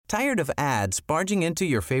Tired of ads barging into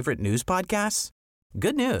your favorite news podcasts?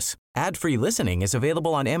 Good news. Ad-free listening is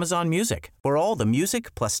available on Amazon Music for all the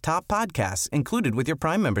music plus top podcasts included with your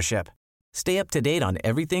Prime membership. Stay up to date on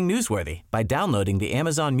everything newsworthy by downloading the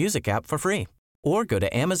Amazon Music app for free or go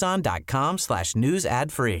to amazon.com/news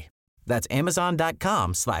ad free. That's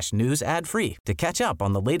amazon.com/news ad free to catch up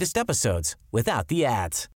on the latest episodes without the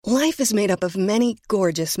ads. Life is made up of many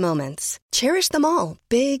gorgeous moments. Cherish them all,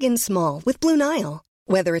 big and small, with Blue Nile.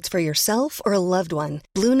 Whether it's for yourself or a loved one,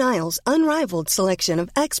 Blue Nile's unrivaled selection of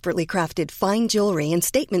expertly crafted fine jewelry and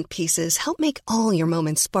statement pieces help make all your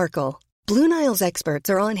moments sparkle. Blue Nile's experts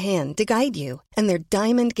are on hand to guide you, and their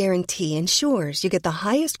diamond guarantee ensures you get the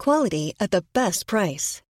highest quality at the best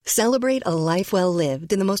price. Celebrate a life well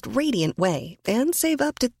lived in the most radiant way and save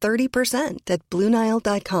up to 30% at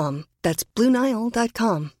BlueNile.com. That's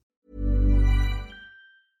BlueNile.com.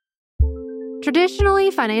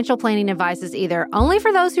 Traditionally, financial planning advice is either only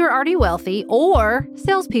for those who are already wealthy or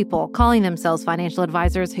salespeople calling themselves financial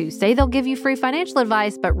advisors who say they'll give you free financial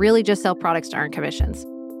advice but really just sell products to earn commissions.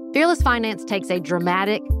 Fearless Finance takes a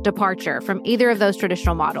dramatic departure from either of those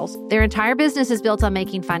traditional models. Their entire business is built on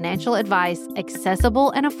making financial advice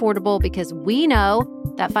accessible and affordable because we know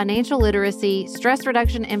that financial literacy, stress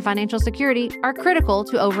reduction, and financial security are critical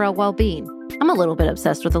to overall well-being. I'm a little bit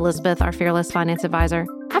obsessed with Elizabeth, our Fearless Finance advisor.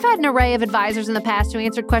 I've had an array of advisors in the past who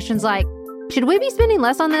answered questions like, should we be spending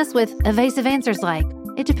less on this, with evasive answers like,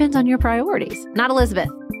 it depends on your priorities. Not Elizabeth.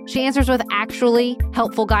 She answers with actually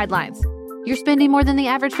helpful guidelines. You're spending more than the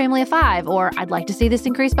average family of 5, or I'd like to see this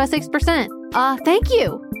increase by 6%. Thank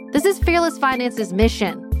you. This is Fearless Finance's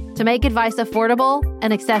mission, to make advice affordable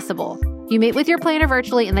and accessible. You meet with your planner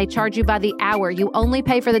virtually and they charge you by the hour. You only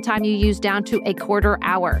pay for the time you use down to a quarter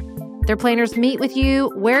hour. Their planners meet with you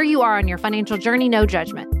where you are on your financial journey, no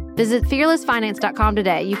judgment. Visit fearlessfinance.com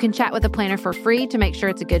today. You can chat with a planner for free to make sure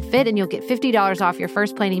it's a good fit, and you'll get $50 off your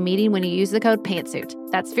first planning meeting when you use the code PANTSUIT.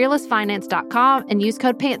 That's fearlessfinance.com and use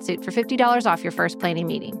code PANTSUIT for $50 off your first planning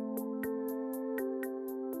meeting.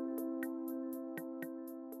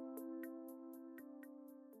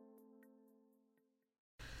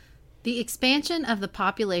 The expansion of the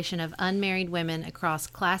population of unmarried women across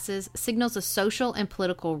classes signals a social and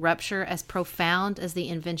political rupture as profound as the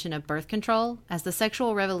invention of birth control, as the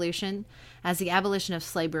sexual revolution, as the abolition of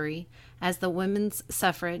slavery, as the women's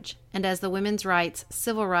suffrage, and as the women's rights,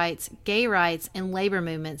 civil rights, gay rights, and labor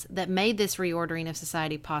movements that made this reordering of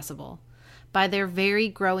society possible. By their very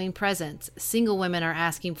growing presence, single women are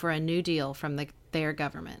asking for a new deal from their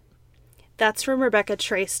government. That's from Rebecca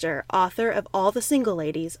Traister, author of All the Single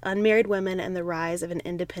Ladies, Unmarried Women and the Rise of an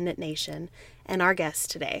Independent Nation, and our guest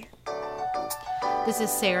today. This is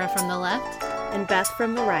Sarah from the left. And Beth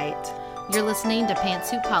from the right. You're listening to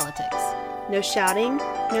Pantsuit Politics. No shouting,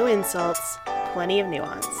 no insults, plenty of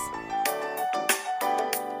nuance.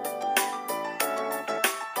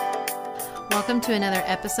 Welcome to another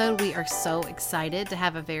episode. We are so excited to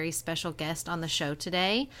have a very special guest on the show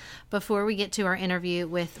today. Before we get to our interview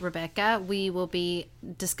with Rebecca, we will be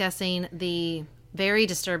discussing the very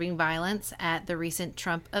disturbing violence at the recent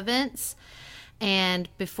Trump events. And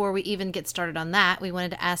before we even get started on that, we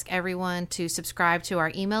wanted to ask everyone to subscribe to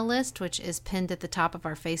our email list, which is pinned at the top of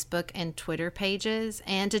our Facebook and Twitter pages,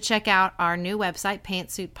 and to check out our new website,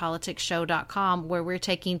 pantsuitpoliticsshow.com, where we're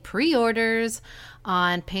taking pre-orders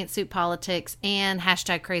on Pantsuit Politics and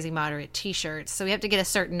hashtag Crazy Moderate t-shirts. So we have to get a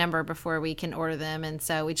certain number before we can order them. And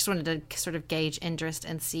so we just wanted to sort of gauge interest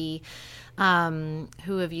and see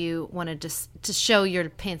who of you wanted to show your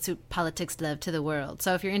Pantsuit Politics love to the world.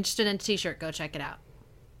 So if you're interested in a t-shirt, go check it out.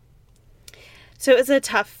 So it was a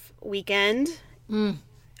tough weekend.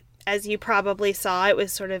 As you probably saw, it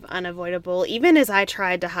was sort of unavoidable, even as I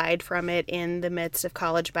tried to hide from it in the midst of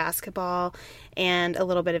college basketball and a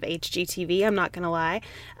little bit of HGTV, I'm not going to lie.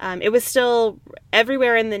 It was still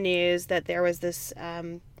everywhere in the news that there was this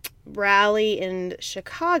rally in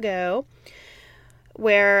Chicago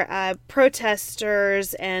where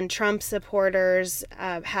protesters and Trump supporters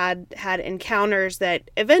had encounters that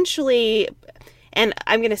eventually, and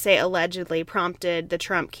I'm going to say allegedly, prompted the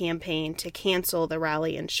Trump campaign to cancel the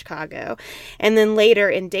rally in Chicago. And then later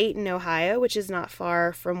in Dayton, Ohio, which is not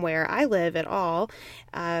far from where I live at all,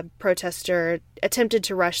 a protester attempted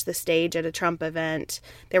to rush the stage at a Trump event.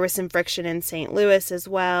 There was some friction in St. Louis as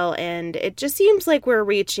well, and it just seems like we're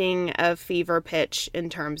reaching a fever pitch in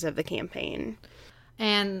terms of the campaign.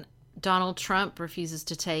 And Donald Trump refuses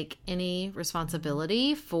to take any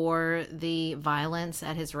responsibility for the violence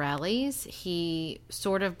at his rallies. He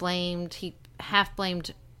half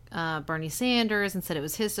blamed Bernie Sanders and said it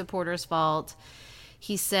was his supporters' fault.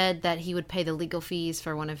 He said that he would pay the legal fees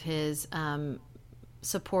for one of his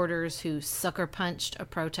supporters who sucker punched a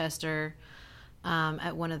protester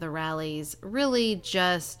at one of the rallies, really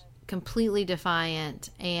just completely defiant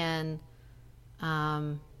and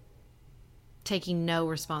taking no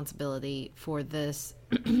responsibility for this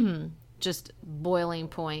just boiling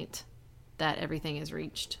point that everything has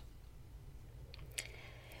reached.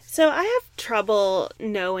 So I have trouble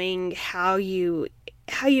knowing how you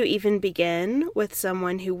even begin with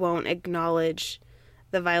someone who won't acknowledge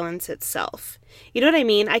the violence itself. You know what I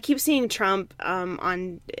mean? I keep seeing Trump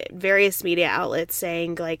on various media outlets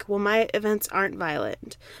saying, like, well, my events aren't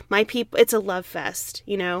violent. My people, it's a love fest,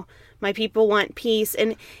 you know? My people want peace.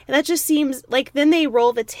 And that just seems like then they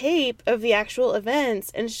roll the tape of the actual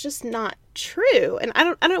events and it's just not true. And I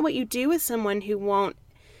don't know what you do with someone who won't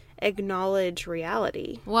acknowledge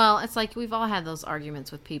reality. Well, it's like we've all had those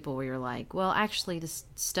arguments with people where you're like, well, actually the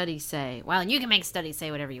studies say, well, you can make studies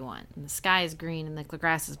say whatever you want, and the sky is green and the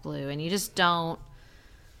grass is blue, and you just don't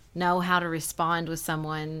know how to respond with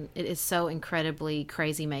someone. It is so incredibly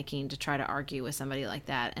crazy making to try to argue with somebody like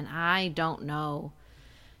that. And I don't know,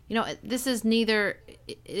 you know, this is neither,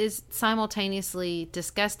 it is simultaneously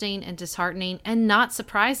disgusting and disheartening and not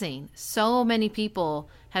surprising. So many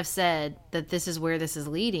people have said that this is where this is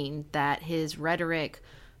leading, that his rhetoric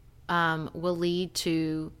will lead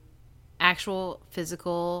to actual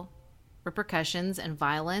physical repercussions and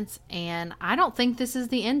violence. And I don't think this is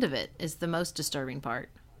the end of it, is the most disturbing part.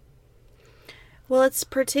 Well, it's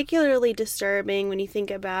particularly disturbing when you think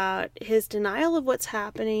about his denial of what's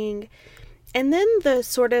happening and then the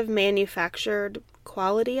sort of manufactured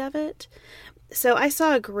quality of it. So I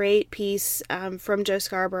saw a great piece from Joe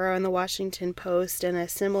Scarborough in the Washington Post and a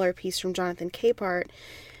similar piece from Jonathan Capehart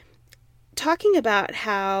talking about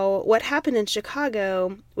how what happened in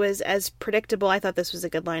Chicago was as predictable. I thought this was a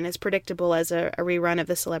good line, as predictable as a rerun of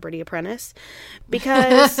The Celebrity Apprentice,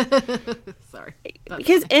 because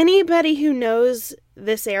because anybody who knows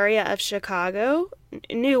this area of Chicago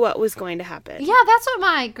knew what was going to happen. Yeah, that's what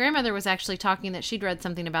my grandmother was actually talking, that she'd read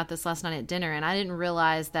something about this last night at dinner, and I didn't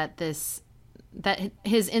realize that his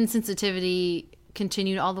insensitivity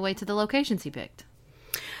continued all the way to the locations he picked.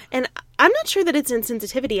 And I'm not sure that it's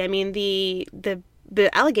insensitivity. I mean, the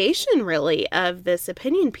allegation really of this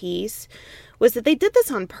opinion piece was that they did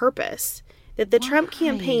this on purpose. That the Trump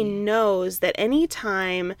campaign knows that any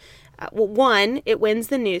time, one, it wins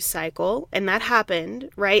the news cycle, and that happened,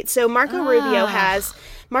 right? So Marco Rubio has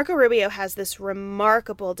this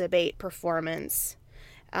remarkable debate performance.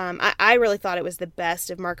 I really thought it was the best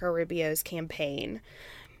of Marco Rubio's campaign.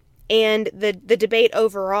 And the debate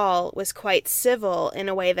overall was quite civil in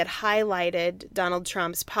a way that highlighted Donald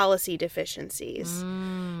Trump's policy deficiencies.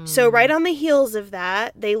 So right on the heels of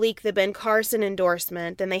that, they leak the Ben Carson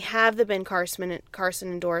endorsement, and they have the Ben Carson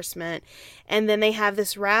endorsement, and then they have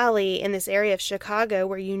this rally in this area of Chicago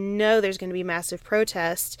where you know there's going to be massive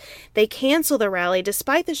protests. They cancel the rally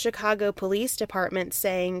despite the Chicago Police Department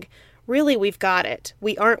saying, really, we've got it.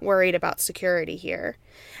 We aren't worried about security here.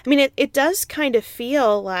 I mean, it does kind of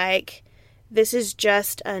feel like this is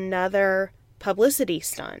just another publicity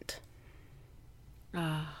stunt.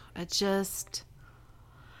 The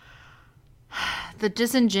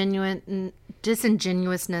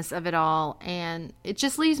disingenuousness of it all. And it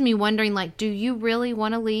just leaves me wondering, like, do you really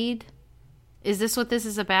want to lead? Is this what this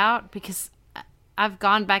is about? Because I've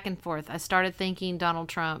gone back and forth. I started thinking Donald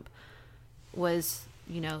Trump was,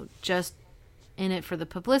 you know, just in it for the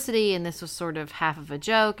publicity, and this was sort of half of a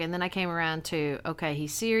joke. And then I came around to, okay,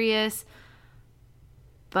 he's serious.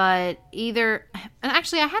 But and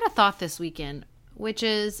actually I had a thought this weekend, which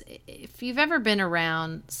is, if you've ever been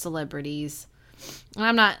around celebrities,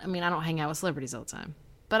 and I don't hang out with celebrities all the time,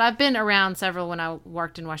 but I've been around several when I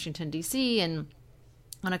worked in Washington, D.C. and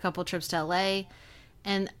on a couple trips to L.A.,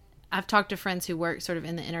 and I've talked to friends who work sort of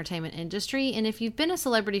in the entertainment industry. And if you've been a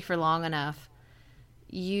celebrity for long enough,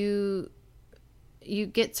 you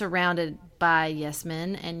get surrounded by yes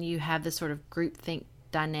men, and you have this sort of groupthink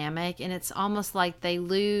dynamic, and it's almost like they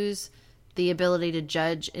lose the ability to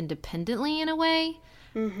judge independently in a way.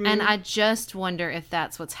 Mm-hmm. And I just wonder if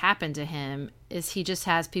that's what's happened to him, is he just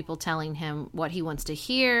has people telling him what he wants to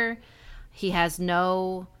hear. He has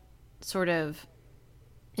no sort of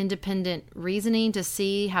independent reasoning to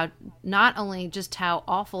see how, not only just how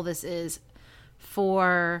awful this is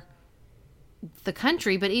for the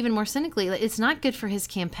country, but even more cynically, it's not good for his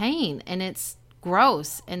campaign, and it's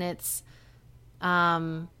gross, and it's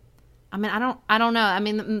I don't know. I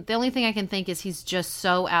mean, the only thing I can think is he's just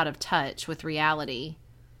so out of touch with reality,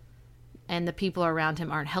 and the people around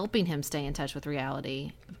him aren't helping him stay in touch with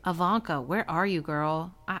reality. Ivanka, where are you,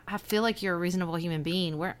 girl? I feel like you're a reasonable human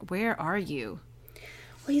being. Where are you?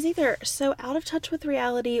 Well, he's either so out of touch with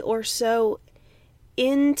reality or so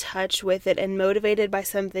in touch with it and motivated by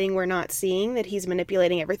something we're not seeing that he's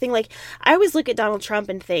manipulating everything. Like, I always look at Donald Trump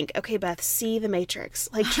and think, okay, Beth, see the Matrix.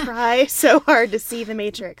 Like, try so hard to see the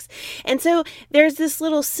Matrix. And so there's this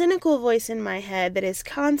little cynical voice in my head that is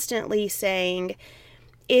constantly saying,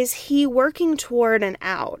 is he working toward an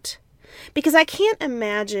out? Because I can't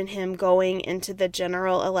imagine him going into the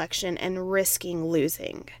general election and risking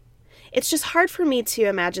losing. It's just hard for me to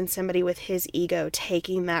imagine somebody with his ego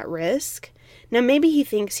taking that risk. Now, maybe he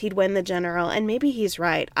thinks he'd win the general, and maybe he's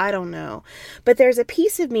right. I don't know. But there's a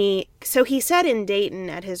piece of me. So he said in Dayton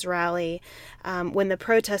at his rally, when the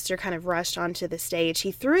protester kind of rushed onto the stage,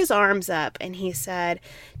 he threw his arms up and he said,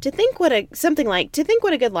 something like, to think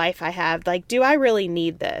what a good life I have. Like, do I really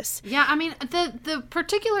need this? Yeah, I mean, the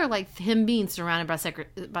particular, like, him being surrounded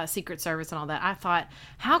by Secret Service and all that, I thought,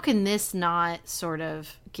 how can this not sort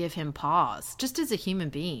of give him pause, just as a human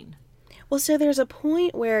being? Well, so there's a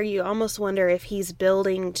point where you almost wonder if he's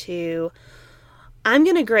building to, I'm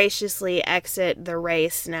going to graciously exit the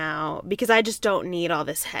race now because I just don't need all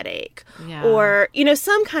this headache. Yeah. Or,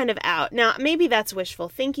 some kind of out. Now, maybe that's wishful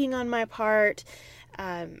thinking on my part.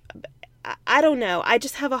 I don't know. I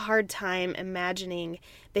just have a hard time imagining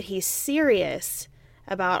that he's serious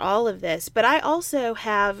about all of this. But I also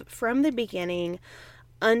have, from the beginning,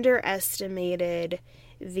 underestimated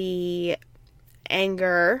the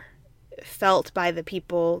anger felt by the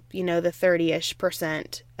people, the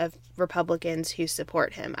 30-ish% of Republicans who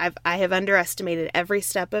support him. I have underestimated every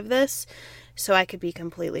step of this, so I could be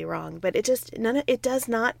completely wrong. But it does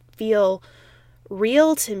not feel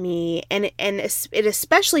real to me, and it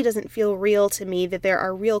especially doesn't feel real to me that there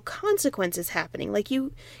are real consequences happening. Like,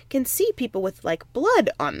 you can see people with, like,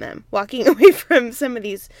 blood on them walking away from some of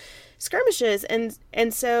these skirmishes,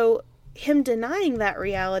 and so him denying that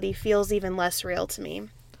reality feels even less real to me.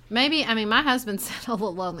 Maybe, I mean, my husband said all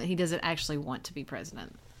along that he doesn't actually want to be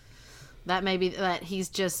president. That maybe that he's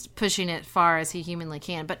just pushing it far as he humanly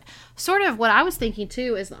can. But sort of what I was thinking,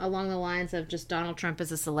 too, is along the lines of just Donald Trump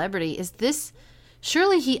as a celebrity, is this,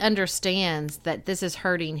 surely he understands that this is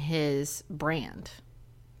hurting his brand.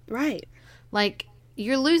 Right. Like,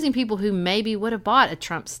 you're losing people who maybe would have bought a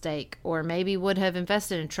Trump stake or maybe would have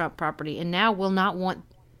invested in Trump property and now will not want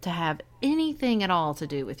to have anything at all to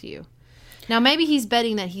do with you. Now, maybe he's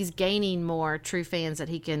betting that he's gaining more true fans that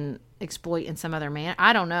he can exploit in some other manner.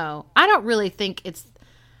 I don't know. I don't think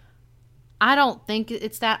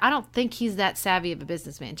he's that savvy of a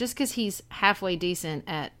businessman. Just because he's halfway decent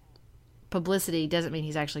at publicity doesn't mean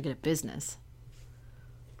he's actually good at business.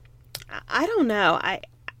 I don't know.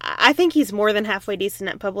 I think he's more than halfway decent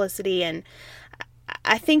at publicity, and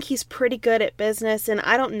I think he's pretty good at business, and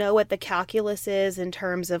I don't know what the calculus is in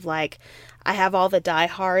terms of, like, I have all the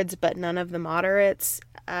diehards but none of the moderates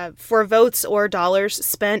for votes or dollars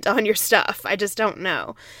spent on your stuff. I just don't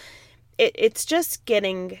know. It's just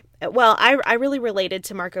getting, well, I really related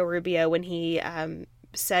to Marco Rubio when he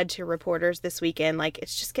said to reporters this weekend, like,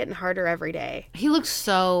 it's just getting harder every day. He looked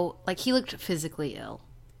he looked physically ill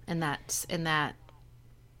in that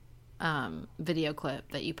video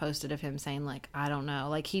clip that you posted of him saying, like, I don't know.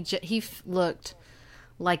 Like, he looked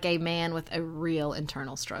like a man with a real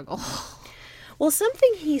internal struggle. Well,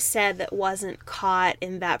 something he said that wasn't caught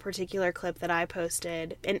in that particular clip that I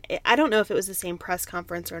posted, and I don't know if it was the same press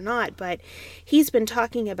conference or not, but he's been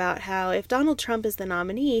talking about how if Donald Trump is the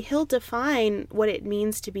nominee, he'll define what it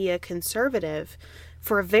means to be a conservative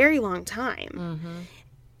for a very long time. Mm-hmm.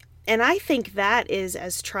 And I think that is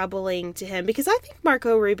as troubling to him, because I think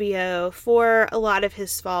Marco Rubio, for a lot of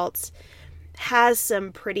his faults, has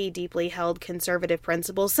some pretty deeply held conservative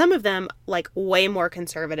principles. Some of them, like, way more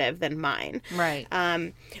conservative than mine. Right.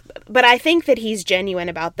 But I think that he's genuine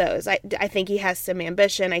about those. I think he has some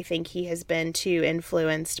ambition. I think he has been too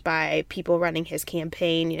influenced by people running his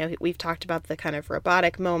campaign. We've talked about the kind of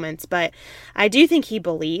robotic moments, but I do think he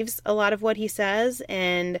believes a lot of what he says,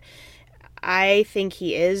 and I think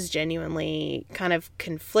he is genuinely kind of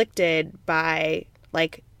conflicted by,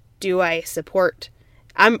 like, do I support?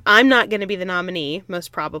 I'm not going to be the nominee,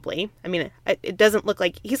 most probably. I mean, it doesn't look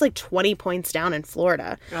like he's like 20 points down in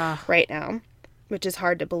Florida right now, which is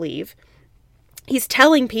hard to believe. He's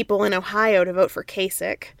telling people in Ohio to vote for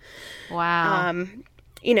Kasich. Wow.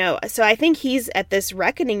 So I think he's at this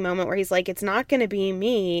reckoning moment where he's like, it's not going to be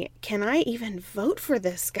me. Can I even vote for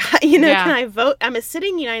this guy? Yeah. Can I vote? I'm a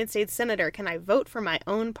sitting United States senator. Can I vote for my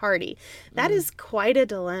own party? That is quite a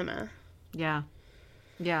dilemma. Yeah.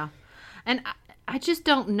 Yeah. And I just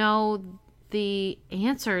don't know the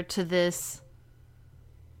answer to this,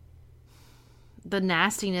 the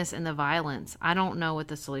nastiness and the violence. I don't know what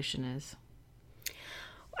the solution is.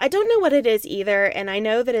 I don't know what it is either, and I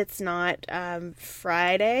know that it's not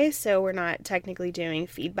Friday, so we're not technically doing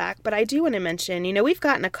feedback, but I do want to mention, we've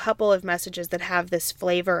gotten a couple of messages that have this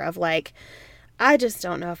flavor of like, I just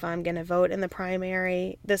don't know if I'm going to vote in the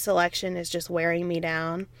primary. This election is just wearing me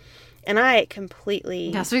down. And I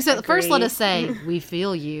completely so first let us say, we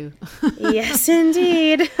feel you. Yes,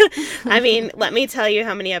 indeed. I mean, let me tell you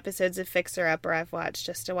how many episodes of Fixer Upper I've watched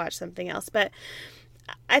just to watch something else. But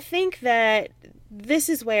I think that this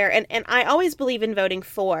is where, and I always believe in voting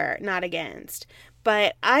for, not against.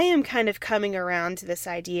 But I am kind of coming around to this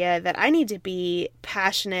idea that I need to be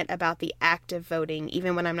passionate about the act of voting,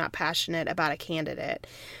 even when I'm not passionate about a candidate.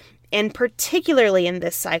 And particularly in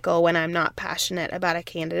this cycle, when I'm not passionate about a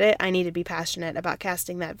candidate, I need to be passionate about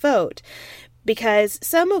casting that vote. Because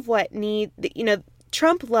some of what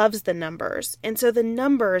Trump loves the numbers. And so the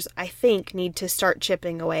numbers, I think, need to start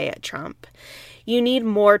chipping away at Trump. You need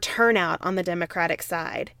more turnout on the Democratic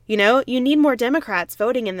side. You need more Democrats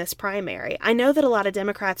voting in this primary. I know that a lot of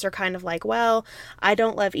Democrats are kind of like, well, I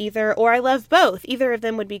don't love either, or I love both. Either of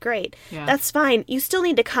them would be great. Yeah. That's fine. You still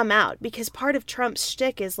need to come out, because part of Trump's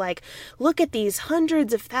shtick is like, look at these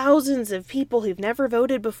hundreds of thousands of people who've never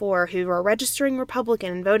voted before, who are registering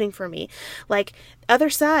Republican and voting for me. Like, other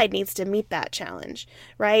side needs to meet that challenge,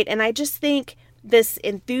 right? And I just think this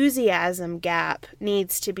enthusiasm gap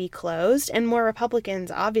needs to be closed, and more Republicans,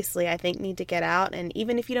 obviously, I think, need to get out. And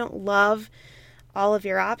even if you don't love all of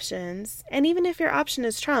your options, and even if your option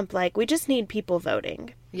is Trump, like, we just need people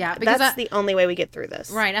voting. Yeah, because that's the only way we get through this.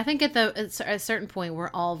 Right. I think at a certain point, we're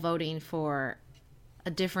all voting for a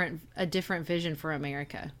different vision for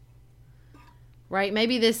America. Right?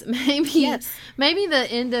 Maybe yes. Maybe the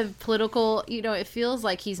end of political, it feels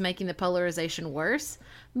like he's making the polarization worse,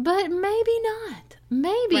 but maybe not.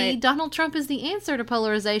 Maybe right. Donald Trump is the answer to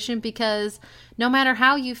polarization, because no matter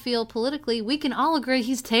how you feel politically, we can all agree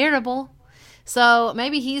he's terrible. So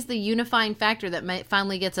maybe he's the unifying factor that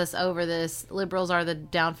finally gets us over this. Liberals are the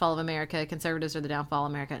downfall of America. Conservatives are the downfall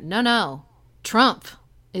of America. No. Trump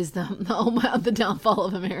is the downfall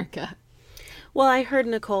of America. Well, I heard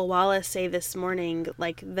Nicole Wallace say this morning,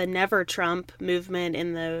 like, the Never Trump movement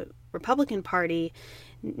in the Republican Party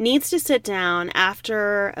needs to sit down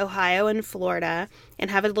after Ohio and Florida and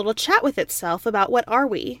have a little chat with itself about what are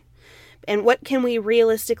we and what can we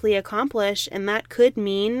realistically accomplish. And that could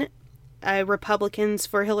mean Republicans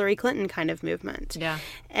for Hillary Clinton kind of movement. Yeah.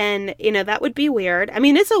 And, that would be weird. I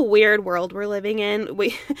mean, it's a weird world we're living in.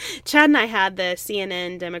 Chad and I had the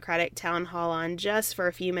CNN Democratic town hall on just for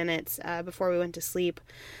a few minutes before we went to sleep.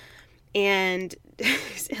 And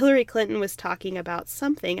Hillary Clinton was talking about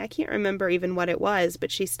something. I can't remember even what it was,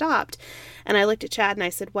 but she stopped. And I looked at Chad and I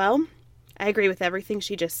said, well, I agree with everything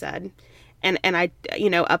she just said. And I,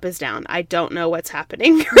 up is down. I don't know what's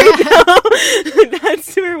happening right now.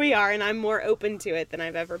 That's where we are, and I'm more open to it than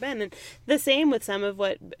I've ever been. And the same with some of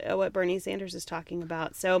what Bernie Sanders is talking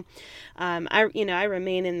about. So, I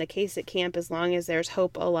remain in the Kasich camp as long as there's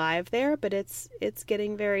hope alive there. But it's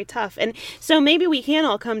getting very tough, and so maybe we can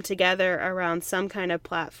all come together around some kind of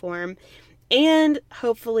platform, and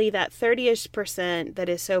hopefully that 30-ish% that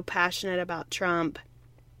is so passionate about Trump.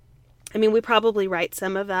 I mean, we probably write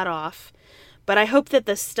some of that off. But I hope that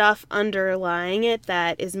the stuff underlying it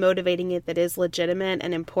that is motivating it, that is legitimate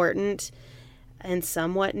and important and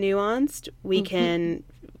somewhat nuanced, we can,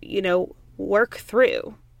 work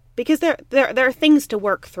through. Because there are things to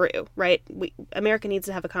work through, right? America needs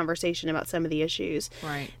to have a conversation about some of the issues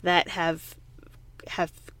that have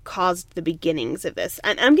caused the beginnings of this.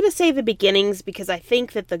 And I'm going to say the beginnings because I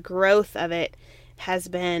think that the growth of it has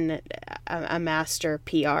been a master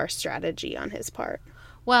PR strategy on his part.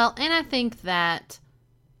 Well, and I think that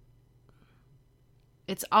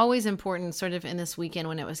it's always important, sort of in this weekend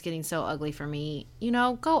when it was getting so ugly for me,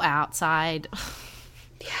 go outside,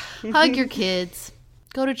 hug your kids,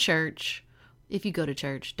 go to church. If you go to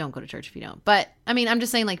church, don't go to church if you don't. But, I mean, I'm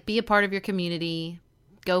just saying, like, be a part of your community,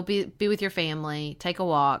 go be with your family, take a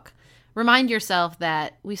walk. Remind yourself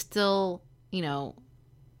that we still,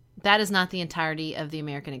 that is not the entirety of the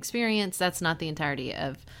American experience. That's not the entirety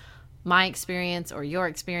of my experience or your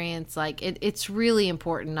experience. Like, it's really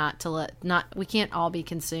important we can't all be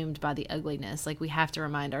consumed by the ugliness. Like, we have to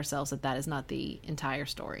remind ourselves that is not the entire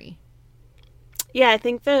story. Yeah, I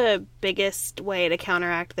think the biggest way to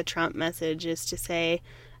counteract the Trump message is to say,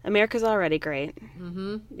 America's already great.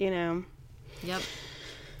 Mm-hmm. Yep.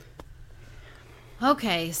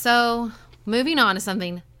 Okay, so moving on to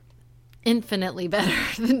something infinitely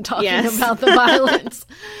better than talking about the violence.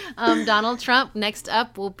 Donald Trump. Next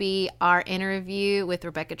up will be our interview with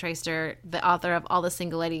Rebecca Traister, the author of All the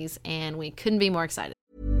Single Ladies, and we couldn't be more excited.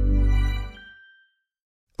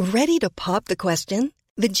 Ready to pop the question?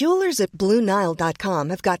 The jewelers at BlueNile.com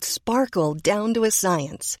have got sparkle down to a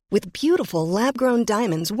science with beautiful lab-grown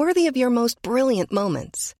diamonds worthy of your most brilliant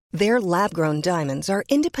moments. Their lab-grown diamonds are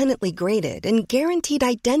independently graded and guaranteed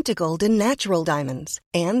identical to natural diamonds,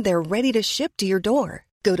 and they're ready to ship to your door.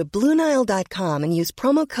 Go to BlueNile.com and use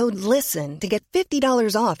promo code LISTEN to get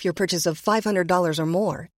 $50 off your purchase of $500 or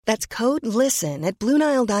more. That's code LISTEN at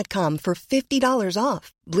BlueNile.com for $50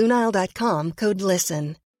 off. BlueNile.com, code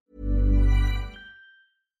LISTEN.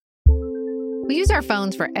 We use our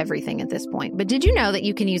phones for everything at this point, but did you know that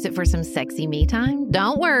you can use it for some sexy me time?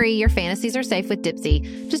 Don't worry, your fantasies are safe with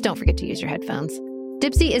Dipsy. Just don't forget to use your headphones.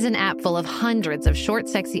 Dipsy is an app full of hundreds of short,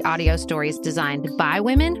 sexy audio stories designed by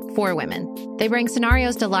women for women. They bring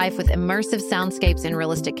scenarios to life with immersive soundscapes and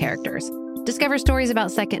realistic characters. Discover stories about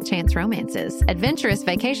second chance romances, adventurous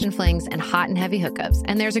vacation flings, and hot and heavy hookups.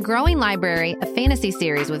 And there's a growing library of fantasy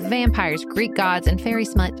series with vampires, Greek gods, and fairy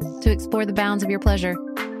smut to explore the bounds of your pleasure.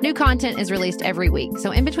 New content is released every week, so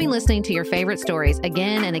in between listening to your favorite stories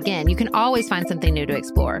again and again, you can always find something new to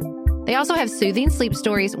explore. They also have soothing sleep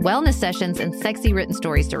stories, wellness sessions, and sexy written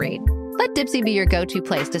stories to read. Let Dipsy be your go-to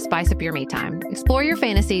place to spice up your me time. Explore your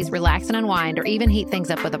fantasies, relax and unwind, or even heat things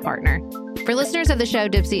up with a partner. For listeners of the show,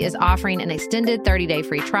 Dipsy is offering an extended 30-day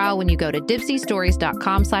free trial when you go to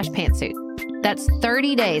dipsystories.com/pantsuit. That's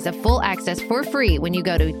 30 days of full access for free when you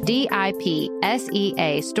go to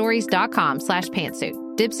dipseastories.com/pantsuit.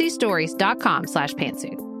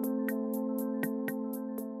 dipsystories.com/pantsuit.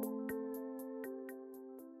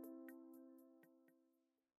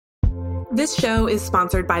 This show is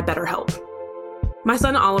sponsored by BetterHelp. My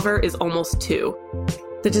son Oliver is almost 2.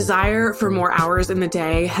 The desire for more hours in the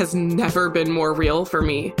day has never been more real for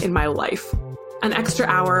me in my life. An extra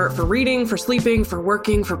hour for reading, for sleeping, for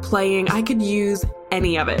working, for playing, I could use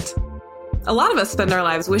any of it. A lot of us spend our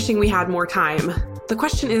lives wishing we had more time. The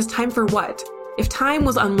question is, time for what? If time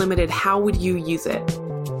was unlimited, how would you use it?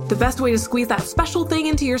 The best way to squeeze that special thing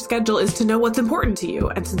into your schedule is to know what's important to you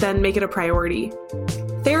and to then make it a priority.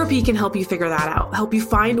 Therapy can help you figure that out, help you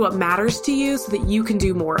find what matters to you so that you can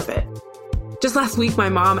do more of it. Just last week, my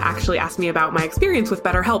mom actually asked me about my experience with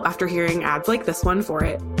BetterHelp after hearing ads like this one for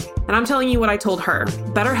it. And I'm telling you what I told her.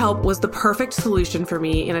 BetterHelp was the perfect solution for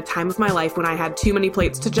me in a time of my life when I had too many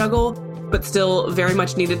plates to juggle, but still very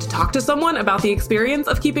much needed to talk to someone about the experience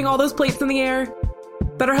of keeping all those plates in the air.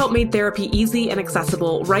 BetterHelp made therapy easy and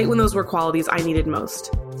accessible right when those were qualities I needed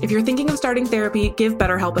most. If you're thinking of starting therapy, give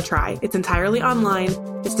BetterHelp a try. It's entirely online.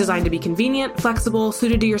 It's designed to be convenient, flexible,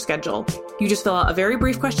 suited to your schedule. You just fill out a very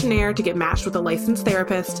brief questionnaire to get matched with a licensed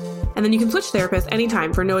therapist, and then you can switch therapists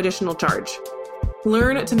anytime for no additional charge.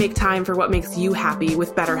 Learn to make time for what makes you happy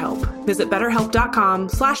with BetterHelp. Visit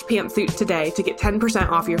BetterHelp.com/pantsuit today to get 10%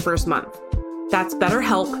 off your first month. That's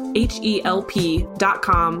BetterHelp,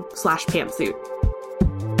 HELP.com/pantsuit.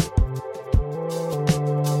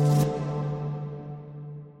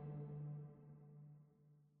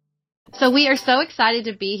 So we are so excited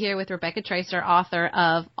to be here with Rebecca Traister, author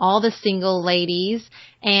of All the Single Ladies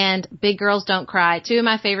and Big Girls Don't Cry, 2 of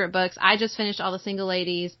my favorite books. I just finished All the Single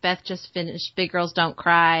Ladies. Beth just finished Big Girls Don't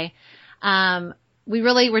Cry.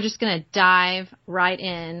 We're just going to dive right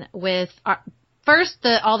in with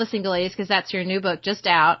All the Single Ladies, because that's your new book just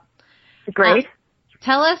out. Great.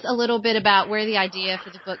 Tell us a little bit about where the idea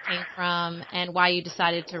for the book came from and why you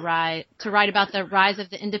decided to write about the rise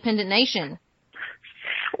of the independent nation.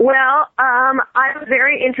 Well, I was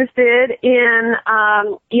very interested in,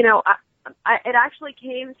 it actually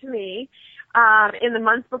came to me in the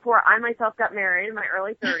months before I myself got married in my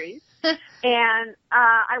early 30s. And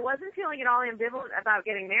I wasn't feeling at all ambivalent about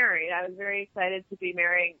getting married. I was very excited to be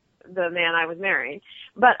marrying the man I was marrying.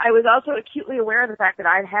 But I was also acutely aware of the fact that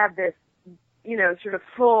I'd had this, sort of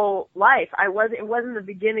full life. It wasn't the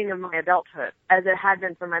beginning of my adulthood as it had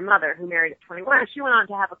been for my mother, who married at 21. She went on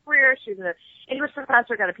to have a career. She was an English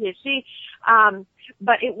professor, got a PhD.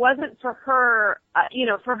 But it wasn't for her,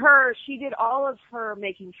 for her, she did all of her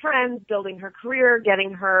making friends, building her career,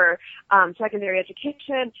 getting her secondary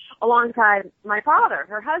education alongside my father,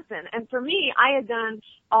 her husband. And for me, I had done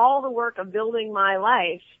all the work of building my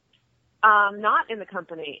life not in the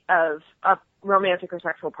company of a romantic or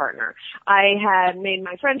sexual partner. I had made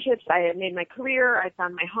my friendships. I had made my career. I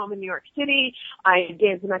found my home in New York City. I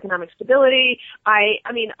gained some economic stability. I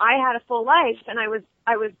had a full life, and I was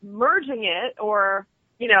merging it or,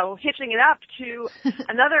 hitching it up to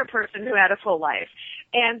another person who had a full life.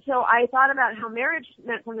 And so I thought about how marriage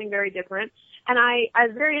meant something very different. And I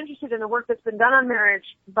was very interested in the work that's been done on marriage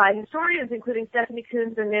by historians, including Stephanie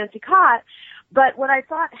Coombs and Nancy Cott. But what I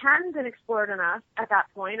thought hadn't been explored enough at that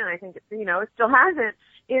point, and I think, it still hasn't,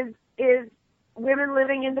 is women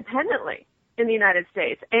living independently in the United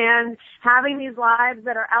States and having these lives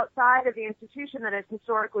that are outside of the institution that has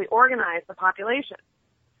historically organized the population.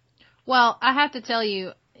 Well, I have to tell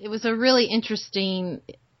you, it was a really interesting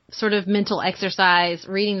sort of mental exercise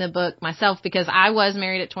reading the book myself, because I was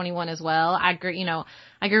married at 21 as well. I grew up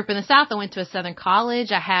in the South. I went to a Southern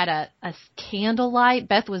college. I had a candlelight.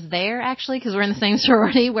 Beth was there actually, because we're in the same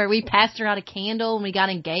sorority, where we passed around a candle and we got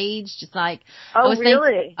engaged. Just like, oh,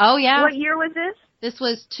 really? Oh, yeah. What year was this? This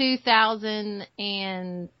was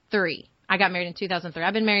 2003. I got married in 2003.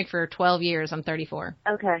 I've been married for 12 years. I'm 34.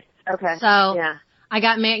 Okay. So yeah. I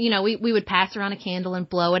got married, we would pass around a candle and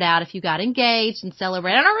blow it out if you got engaged and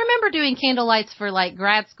celebrate. I don't remember doing candle lights for like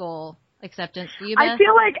grad school acceptance. Do you, Beth? I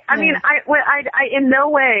feel like, I mean, I in no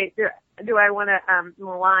way do I want to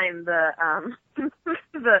malign the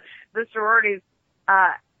the sororities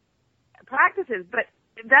practices, but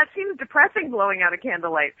that seems depressing, blowing out a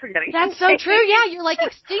candlelight for getting That's so true. Yeah, you're like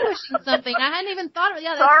extinguishing something. I hadn't even thought of it.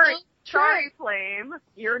 Yeah, that's so true. Sorry, flame.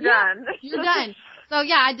 You're done. You're done. So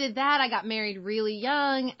yeah, I did that. I got married really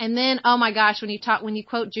young. And then, oh my gosh, when you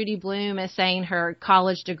quote Judy Blume as saying her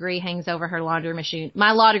college degree hangs over her laundry machine,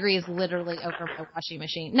 my law degree is literally over my washing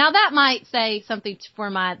machine. Now that might say something for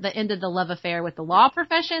the end of the love affair with the law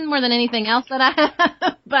profession more than anything else that I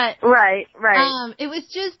have. But right. It was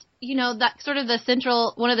just, that sort of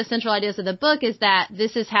one of the central ideas of the book is that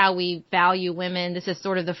this is how we value women. This is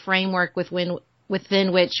sort of the framework within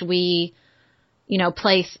which we,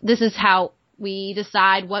 place. This is how we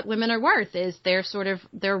decide what women are worth, is their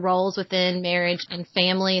roles within marriage and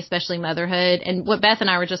family, especially motherhood. And what Beth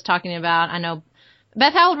and I were just talking about, I know,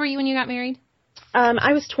 Beth, how old were you when you got married?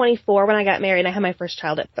 I was 24 when I got married. I had my first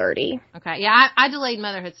child at 30. Okay. Yeah, I delayed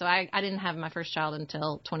motherhood, so I didn't have my first child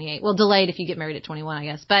until 28. Well, delayed if you get married at 21, I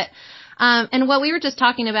guess. But, and what we were just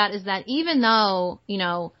talking about is that even though,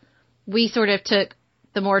 we sort of took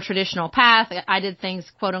the more traditional path, I did things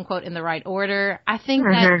quote unquote in the right order, I think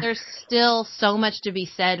that there's still so much to be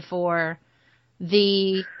said for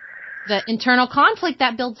the internal conflict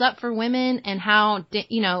that builds up for women and how,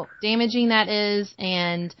 damaging that is,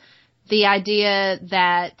 and the idea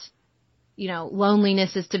that,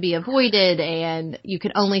 loneliness is to be avoided and you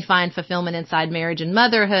can only find fulfillment inside marriage and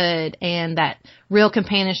motherhood, and that real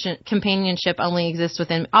companionship only exists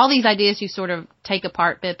within all these ideas you sort of take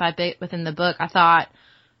apart bit by bit within the book. I thought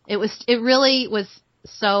it really was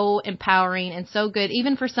so empowering and so good,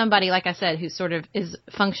 even for somebody, like I said, who sort of is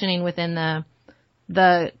functioning within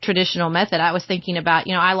the traditional method. I was thinking about,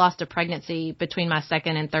 I lost a pregnancy between my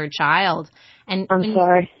second and third child. And I'm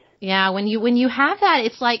sorry. Yeah, when you have that,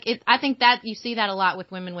 it's like I think that you see that a lot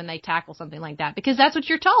with women when they tackle something like that, because that's what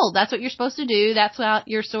you're told. That's what you're supposed to do. That's what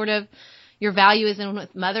your value is in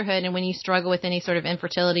with motherhood. And when you struggle with any sort of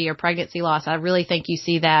infertility or pregnancy loss, I really think you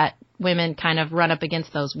see that women kind of run up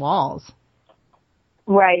against those walls.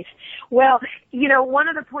 Right. Well, one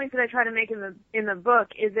of the points that I try to make in the book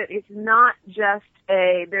is that it's not just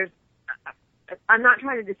I'm not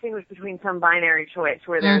trying to distinguish between some binary choice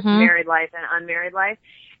where there's married life and unmarried life.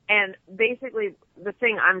 And basically, the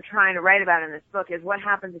thing I'm trying to write about in this book is what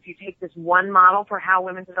happens if you take this one model for how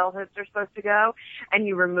women's adulthoods are supposed to go and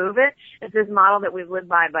you remove it. It's this model that we've lived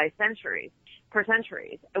by centuries,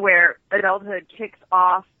 where adulthood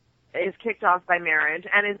is kicked off by marriage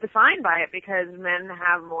and is defined by it because men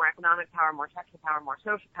have more economic power, more sexual power, more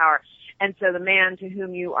social power. And so the man to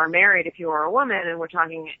whom you are married, if you are a woman, and we're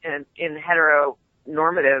talking in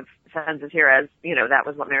heteronormative senses here, as, that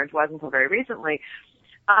was what marriage was until very recently,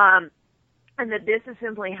 and that this is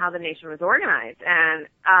simply how the nation was organized. And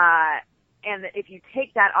that if you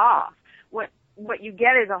take that off, what you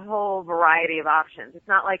get is a whole variety of options. It's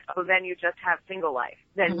not like, then you just have single life.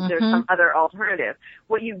 Then there's some other alternative.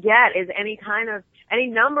 What you get is any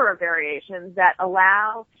number of variations that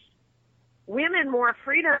allow women more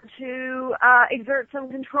freedom to exert some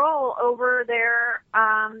control over their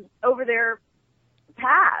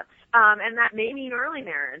paths. And that may mean early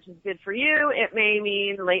marriage is good for you. It may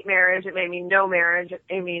mean late marriage. It may mean no marriage. It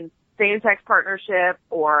may mean same-sex partnership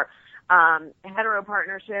or hetero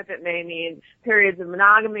partnership. It may mean periods of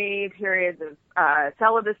monogamy, periods of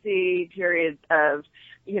celibacy, periods of,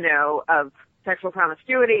 of sexual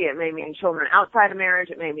promiscuity. It may mean children outside of marriage.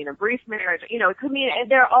 It may mean a brief marriage. It could mean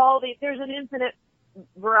there's an infinite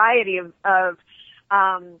variety of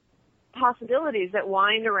possibilities that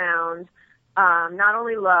wind around not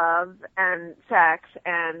only love and sex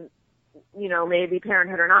and, maybe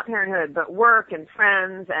parenthood or not parenthood, but work and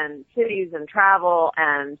friends and cities and travel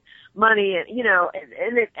and money and,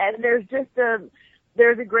 and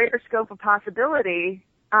there's a greater scope of possibility,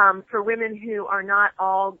 for women who are not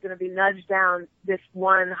all going to be nudged down this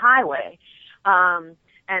one highway.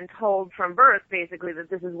 and told from birth basically that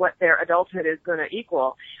this is what their adulthood is going to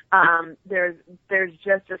equal, there's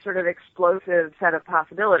just a sort of explosive set of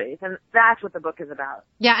possibilities, and that's what the book is about.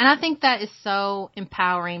 Yeah, and I think that is so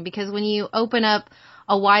empowering, because when you open up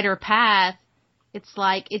a wider path, it's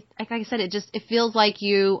like I said, it feels like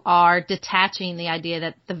you are detaching the idea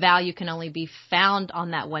that the value can only be found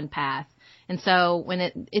on that one path. And so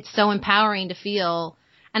when it's so empowering to feel,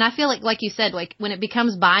 and I feel like you said, like when it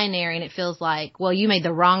becomes binary and it feels like, well, you made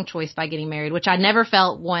the wrong choice by getting married, which I never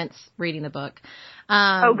felt once reading the book.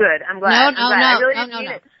 Oh, good. I'm glad. No, I really didn't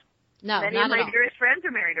mean it. No, many not of my at all. dearest friends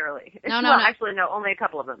are married early. No, Actually, no, only a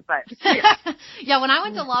couple of them, but yeah. Yeah, when I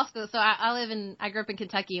went to law school, so I grew up in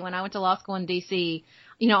Kentucky. When I went to law school in D.C.,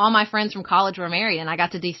 all my friends from college were married, and I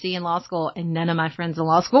got to D.C. in law school, and none of my friends in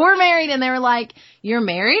law school were married, and they were like, "You're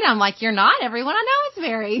married?" I'm like, "You're not. Everyone I know is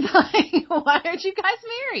married. Like, why aren't you guys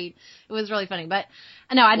married?" It was really funny, but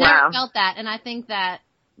no, I never felt that, and I think that,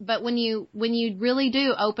 but when you really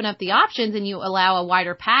do open up the options and you allow a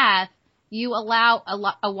wider path, you allow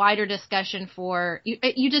a wider discussion for,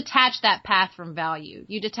 you detach that path from value.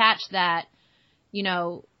 You detach that,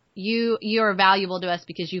 you're valuable to us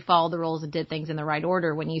because you followed the rules and did things in the right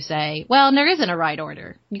order, when you say, well, there isn't a right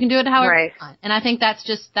order. You can do it however you want. And I think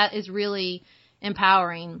that is really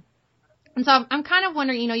empowering. And so I'm kind of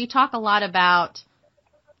wondering, you talk a lot about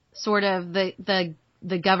sort of the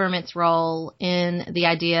government's role in the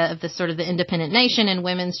idea of the sort of the independent nation and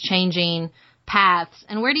women's changing paths,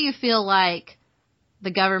 and where do you feel like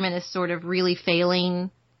the government is sort of really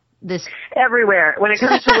failing this? Everywhere. When it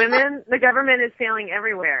comes to women, the government is failing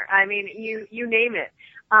everywhere. I mean, you name it.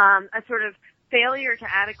 A sort of failure to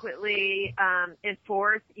adequately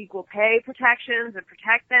enforce equal pay protections and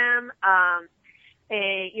protect them.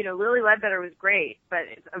 Lilly Ledbetter was great, but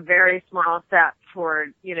it's a very small step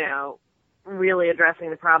toward, really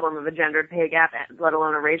addressing the problem of a gendered pay gap, let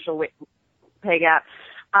alone a racial pay gap.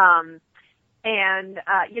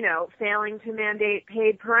 Failing to mandate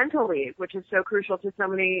paid parental leave, which is so crucial to so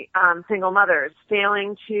many single mothers.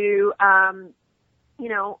 Failing to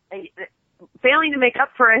make up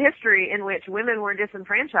for a history in which women were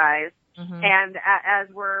disenfranchised, and as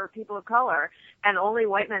were people of color, and only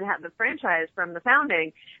white men had the franchise from the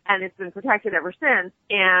founding, and it's been protected ever since.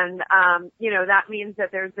 And that means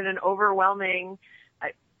that there's been an overwhelming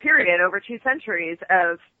period over 2 centuries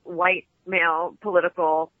of white male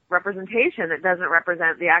political representation that doesn't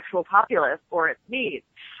represent the actual populace or its needs.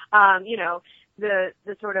 The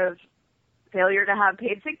sort of failure to have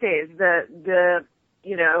paid sick days, the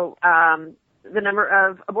number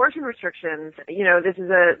of abortion restrictions. This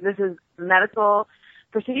is medical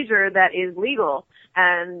procedure that is legal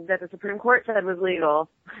and that the Supreme Court said was legal,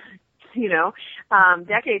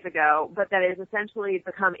 decades ago, but that has essentially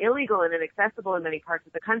become illegal and inaccessible in many parts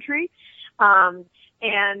of the country.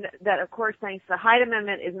 And that, of course, thanks to the Hyde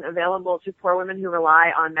Amendment, isn't available to poor women who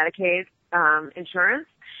rely on Medicaid insurance,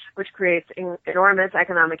 which creates enormous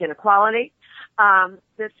economic inequality.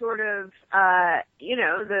 This sort of,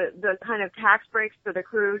 the kind of tax breaks that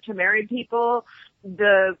accrue to married people,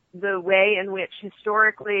 the way in which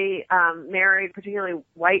historically married, particularly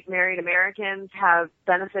white married Americans, have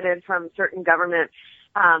benefited from certain government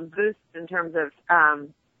boosts in terms of,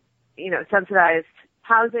 subsidized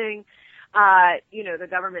housing. The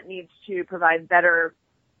government needs to provide better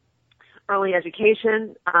early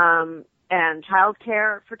education and child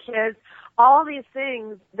care for kids. All these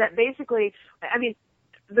things that basically,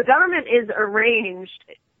 the government is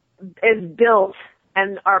built,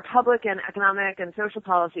 and our public and economic and social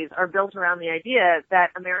policies are built around the idea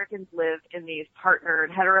that Americans live in these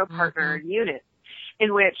hetero-partnered units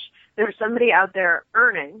in which there's somebody out there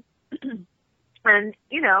earning. And,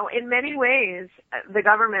 in many ways, the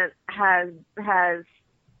government has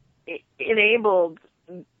enabled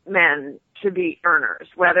men to be earners,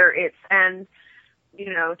 whether it's,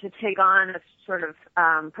 to take on a sort of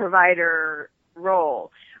provider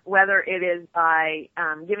role, whether it is by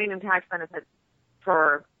giving them tax benefits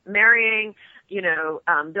for marrying,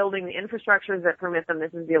 building the infrastructures that permit them.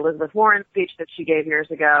 This is the Elizabeth Warren speech that she gave years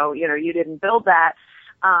ago. You didn't build that.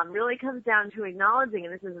 Really comes down to acknowledging,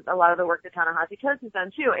 and this is a lot of the work that Ta-Nehisi Coates has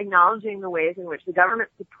done too, acknowledging the ways in which the government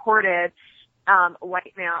supported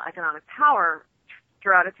white male economic power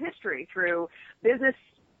throughout its history, through business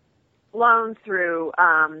loans, through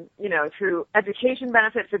through education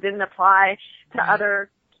benefits that didn't apply to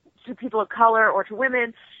people of color or to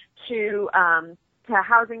women, to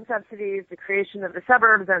housing subsidies, the creation of the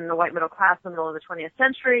suburbs and the white middle class in the middle of the 20th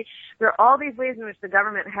century. There are all these ways in which the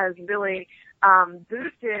government has really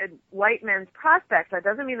boosted white men's prospects. That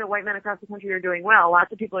doesn't mean that white men across the country are doing well.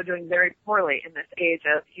 Lots of people are doing very poorly in this age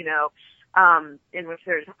of, in which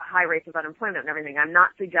there's high rates of unemployment and everything. I'm not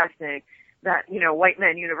suggesting that, white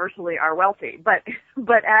men universally are wealthy, but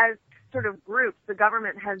as sort of groups, the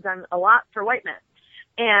government has done a lot for white men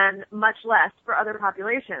and much less for other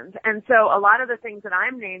populations. And so a lot of the things that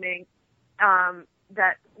I'm naming,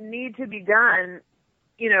 that need to be done,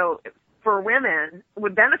 for women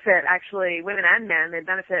would benefit actually women and men. They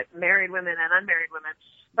benefit married women and unmarried women.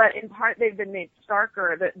 But in part, they've been made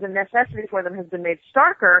starker. The necessity for them has been made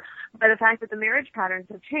starker by the fact that the marriage patterns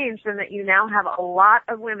have changed and that you now have a lot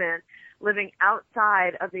of women living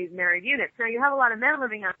outside of these married units. Now, you have a lot of men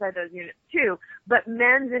living outside those units too, but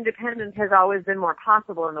men's independence has always been more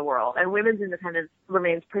possible in the world, and women's independence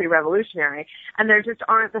remains pretty revolutionary, and there just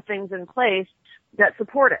aren't the things in place that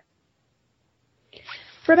support it.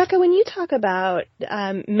 Rebecca, when you talk about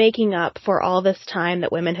making up for all this time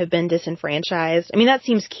that women have been disenfranchised, I mean, that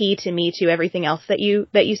seems key to me to everything else that you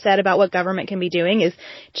said about what government can be doing, is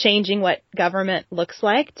changing what government looks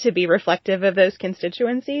like to be reflective of those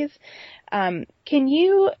constituencies. Can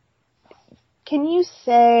you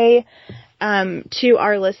say to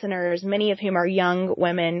our listeners, many of whom are young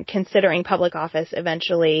women considering public office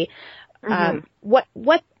eventually, what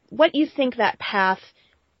you think that path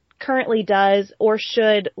currently does or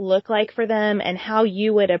should look like for them, and how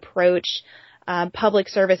you would approach public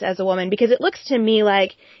service as a woman? Because it looks to me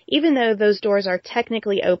like even though those doors are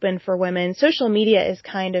technically open for women, social media is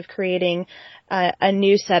kind of creating a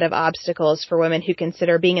new set of obstacles for women who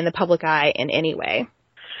consider being in the public eye in any way.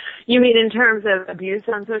 You mean in terms of abuse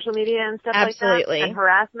on social media and stuff Absolutely. like that? And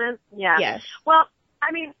harassment? Yeah. Yes. Well,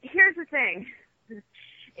 I mean, here's the thing.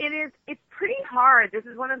 It's pretty hard. This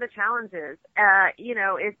is one of the challenges.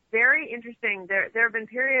 It's very interesting. There have been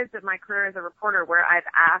periods of my career as a reporter where I've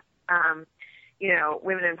asked,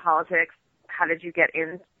 women in politics, how did you get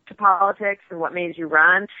into politics and what made you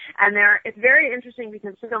run? And it's very interesting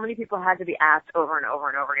because so many people had to be asked over and over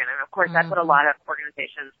and over again. And of course, that's what a lot of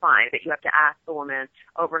organizations find, that you have to ask the woman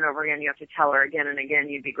over and over again. You have to tell her again and again,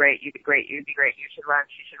 you'd be great, you'd be great, you'd be great, you should run,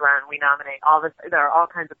 she should run, we nominate, all this. There are all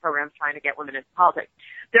kinds of programs trying to get women into politics.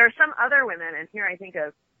 There are some other women, and here I think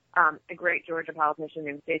of a great Georgia politician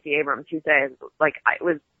named Stacey Abrams, who says, I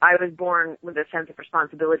was born with a sense of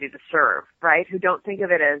responsibility to serve, right? Who don't think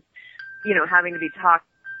of it as, having to be talked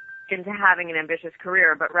into having an ambitious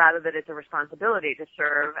career, but rather that it's a responsibility to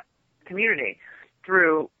serve the community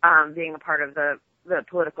through being a part of the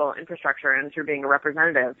political infrastructure and through being a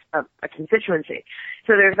representative of a constituency.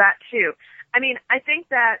 So there's that too. I mean, I think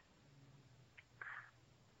that,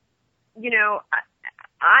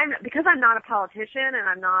 because I'm not a politician and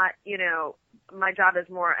I'm not, my job is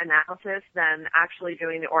more analysis than actually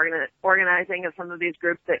doing the organizing of some of these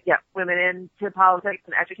groups that get women into politics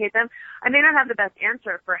and educate them. I may not have the best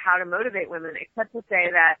answer for how to motivate women, except to say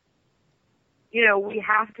that, we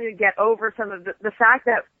have to get over some of the fact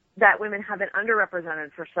that women have been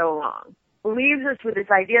underrepresented for so long. Leaves us with this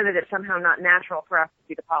idea that it's somehow not natural for us to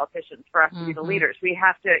be the politicians, for us to be the leaders. We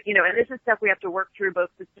have to, and this is stuff we have to work through both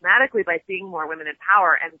systematically by seeing more women in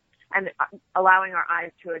power and allowing our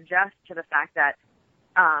eyes to adjust to the fact that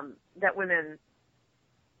that women,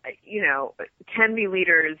 can be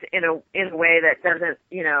leaders in a way that doesn't,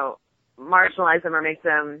 marginalize them or make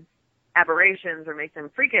them aberrations or make them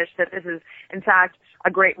freakish. That this is, in fact, a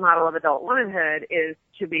great model of adult womanhood, is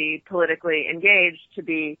to be politically engaged, to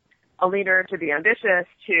be a leader, to be ambitious,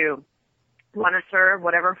 to want to serve,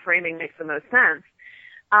 whatever framing makes the most sense.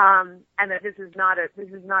 And that this is not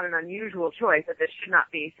an unusual choice, that this should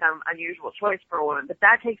not be some unusual choice for a woman. But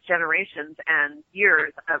that takes generations and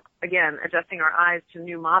years of, again, adjusting our eyes to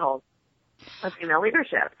new models of female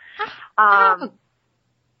leadership.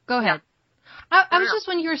 Go ahead. I was just,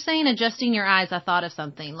 when you were saying adjusting your eyes, I thought of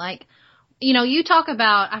something. Like, you talk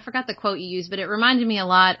about, I forgot the quote you used, but it reminded me a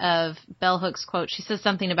lot of Bell Hooks' quote. She says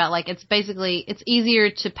something about, it's easier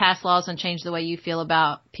to pass laws and change the way you feel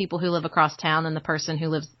about people who live across town than the person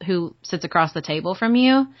who sits across the table from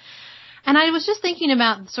you. And I was just thinking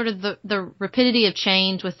about sort of the rapidity of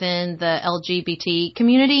change within the LGBT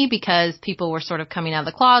community, because people were sort of coming out of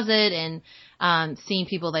the closet and seeing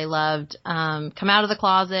people they loved come out of the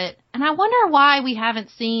closet. And I wonder why we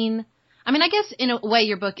haven't seen, I mean, I guess in a way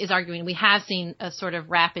your book is arguing we have seen a sort of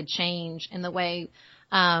rapid change in the way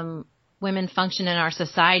women function in our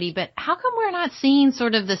society, but how come we're not seeing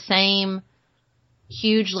sort of the same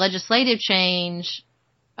huge legislative change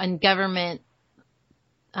and government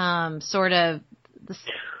sort of, do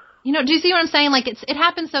you see what I'm saying? Like it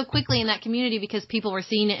happened so quickly in that community because people were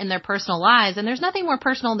seeing it in their personal lives, and there's nothing more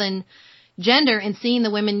personal than gender and seeing the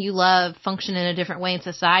women you love function in a different way in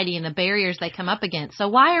society and the barriers they come up against. So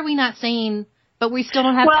why are we not saying, but we still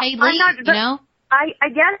don't have paid leave, I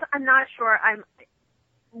guess I'm not sure.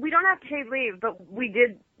 We don't have paid leave, but we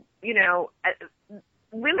did,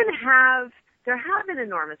 there have been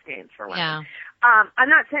enormous gains for women. Yeah. I'm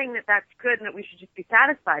not saying that that's good and that we should just be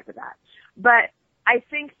satisfied with that. But I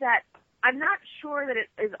think that I'm not sure that it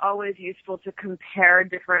is always useful to compare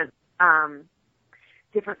different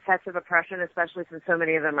sets of oppression, especially since so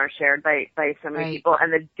many of them are shared by so many people,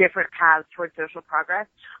 and the different paths towards social progress.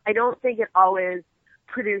 I don't think it always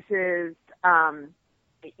produces, I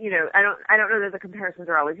don't know that the comparisons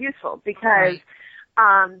are always useful because,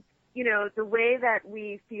 the way that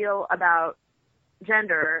we feel about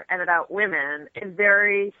gender and about women is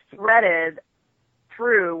very threaded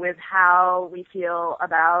through with how we feel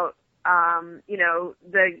about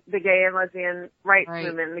the gay and lesbian rights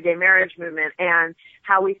movement, the gay marriage movement, and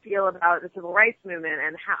how we feel about the civil rights movement,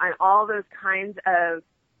 and all those kinds of,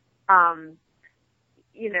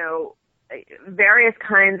 various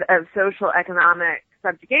kinds of social economic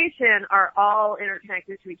subjugation are all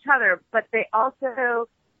interconnected to each other, but they also,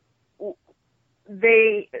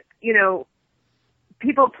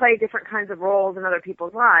 people play different kinds of roles in other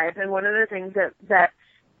people's lives, and one of the things that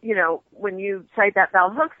when you cite that Bell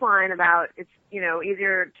Hooks line about it's,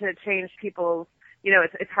 easier to change people's,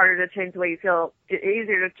 it's harder to change the way you feel,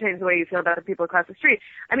 easier to change the way you feel about the people across the street.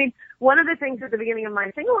 I mean, one of the things at the beginning of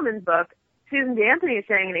my Single Woman's book, Susan B. Anthony is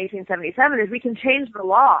saying in 1877 is we can change the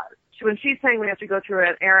laws. So when she's saying we have to go through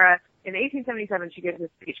an era, in 1877 she gives a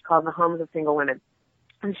speech called The Homes of Single Women.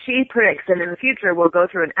 And she predicts that in the future we'll go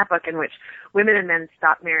through an epoch in which women and men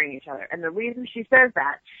stop marrying each other. And the reason she says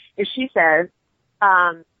that is she says,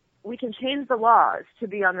 we can change the laws to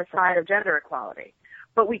be on the side of gender equality,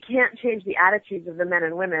 but we can't change the attitudes of the men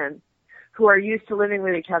and women who are used to living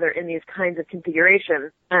with each other in these kinds of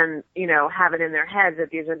configurations and, have it in their heads that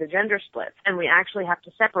these are the gender splits. And we actually have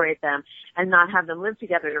to separate them and not have them live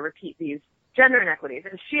together to repeat these gender inequities.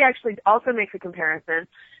 And she actually also makes a comparison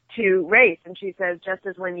to race. And she says, just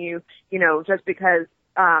as when just because,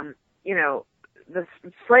 the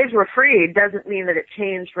slaves were freed doesn't mean that it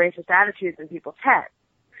changed racist attitudes in people's heads.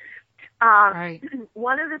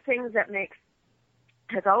 One of the things that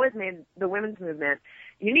has always made the women's movement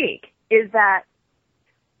unique is that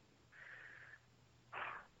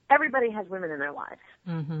everybody has women in their lives.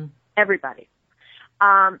 Mm-hmm. Everybody.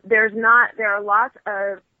 There are lots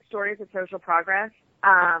of stories of social progress,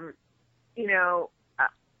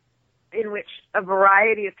 in which a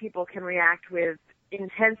variety of people can react with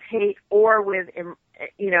intense hate or with, a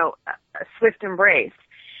swift embrace,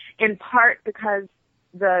 in part because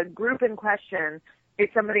the group in question is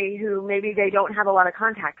somebody who maybe they don't have a lot of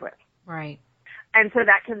contact with. Right. And so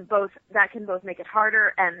that can both make it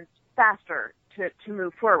harder and faster to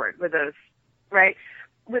move forward with those, right?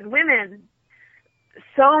 With women,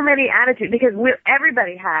 so many attitudes, because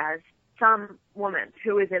everybody has some woman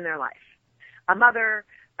who is in their life. A mother,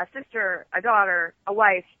 a sister, a daughter, a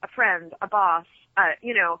wife, a friend, a boss,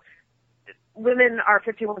 women are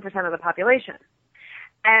 51% of the population.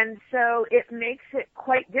 And so it makes it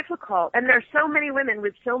quite difficult. And there's so many women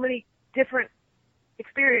with so many different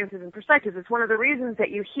experiences and perspectives. It's one of the reasons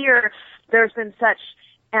that you hear there's been such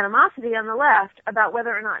animosity on the left about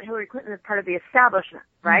whether or not Hillary Clinton is part of the establishment,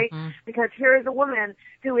 right? Mm-hmm. Because here is a woman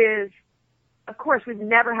who is, of course, we've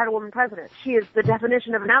never had a woman president. She is the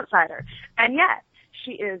definition of an outsider. And yet,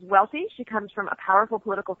 she is wealthy. She comes from a powerful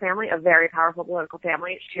political family, a very powerful political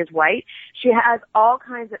family. She is white. She has all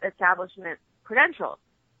kinds of establishment credentials.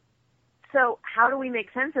 So how do we make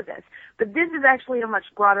sense of this? But this is actually a much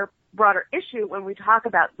broader issue when we talk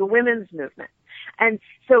about the women's movement. And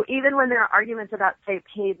so even when there are arguments about, say,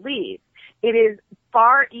 paid leave, it is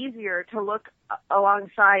far easier to look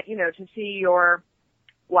alongside, to see your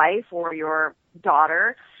wife or your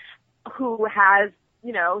daughter who has,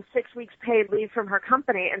 6 weeks paid leave from her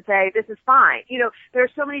company and say, this is fine. There are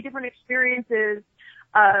so many different experiences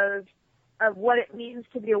of what it means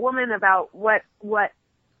to be a woman, about what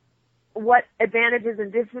advantages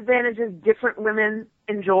and disadvantages different women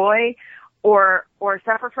enjoy or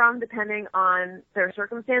suffer from depending on their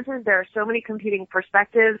circumstances. There are so many competing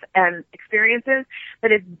perspectives and experiences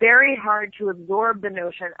that it's very hard to absorb the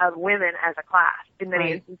notion of women as a class in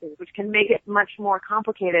many instances, which can make it much more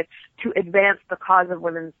complicated to advance the cause of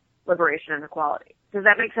women's liberation and equality. Does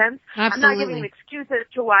that make sense? Absolutely. I'm not giving an excuse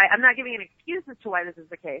as to why this is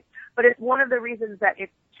the case, but it's one of the reasons that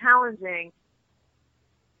it's challenging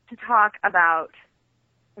to talk about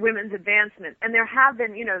women's advancement. And there have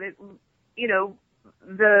been,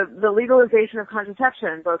 the legalization of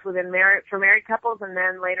contraception, both for married couples and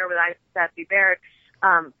then later with Seth B. Barrett,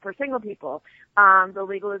 for single people, the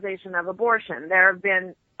legalization of abortion. There have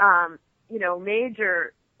been,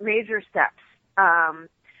 major steps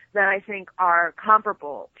that I think are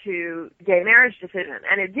comparable to gay marriage decision.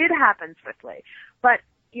 And it did happen swiftly. But,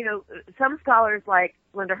 you know, some scholars like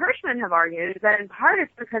Linda Hirschman have argued that in part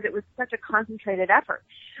it's because it was such a concentrated effort,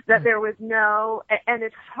 that there was no, and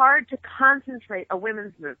it's hard to concentrate a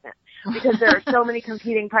women's movement because there are so many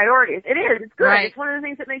competing priorities. It is. It's good. Right. It's one of the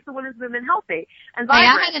things that makes the women's movement healthy and vibrant. Hey,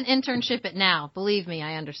 I had an internship at Now. Believe me,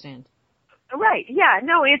 I understand. Right. Yeah.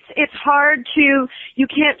 No, it's hard to, you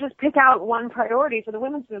can't just pick out one priority for the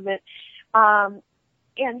women's movement. And,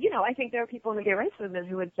 you know, I think there are people in the gay rights movement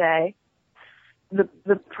who would say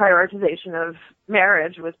the prioritization of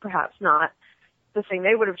marriage was perhaps not the thing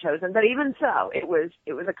they would have chosen. But even so, it was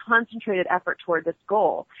a concentrated effort toward this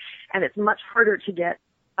goal. And it's much harder to get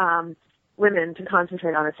women to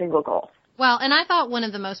concentrate on a single goal. Well, and I thought one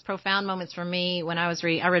of the most profound moments for me when I was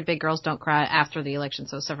I read Big Girls Don't Cry after the election,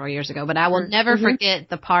 so several years ago, but I will never forget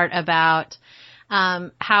the part about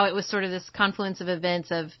how it was sort of this confluence of events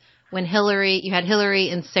of when you had Hillary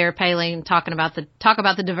and Sarah Palin talk about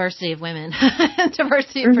the diversity of women,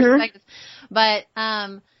 diversity of perspectives, but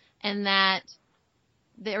and that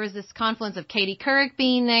there was this confluence of Katie Couric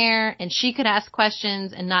being there, and she could ask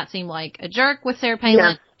questions and not seem like a jerk with Sarah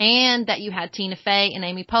Palin, and that you had Tina Fey and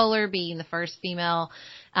Amy Poehler being the first female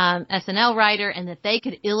SNL writer, and that they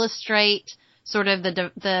could illustrate sort of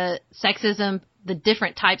the sexism, the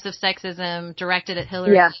different types of sexism directed at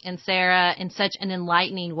Hillary and Sarah in such an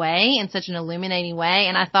enlightening way, in such an illuminating way.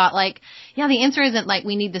 And I thought, like, yeah, the answer isn't like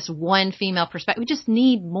we need this one female perspective. We just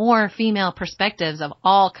need more female perspectives of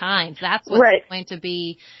all kinds. That's what's going to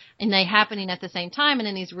be, and they happening at the same time and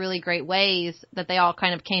in these really great ways that they all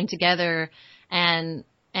kind of came together and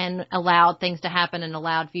allowed things to happen and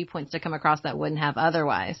allowed viewpoints to come across that wouldn't have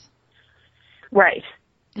otherwise. Right.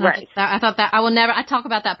 Right. I thought that I talk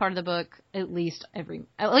about that part of the book at least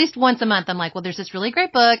once a month. I'm like, well, there's this really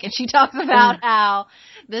great book, and she talks about how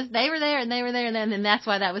they were there and they were there, and that's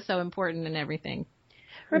why that was so important and everything.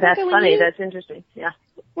 Rebecca, that's funny. That's interesting. Yeah.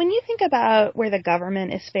 When you think about where the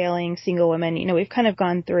government is failing single women, you know, we've kind of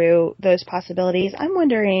gone through those possibilities. I'm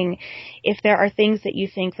wondering if there are things that you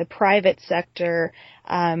think the private sector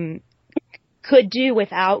could do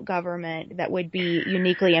without government that would be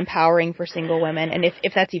uniquely empowering for single women, and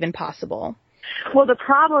if that's even possible. Well, the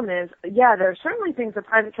problem is, there are certainly things the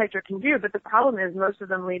private sector can do, but the problem is most of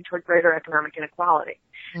them lead toward greater economic inequality.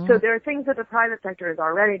 So there are things that the private sector is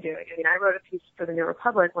already doing. I mean, I wrote a piece for the New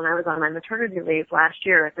Republic when I was on my maternity leave last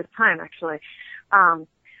year at this time, actually.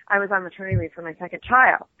 I was on maternity leave for my second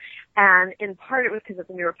child. And in part it was because of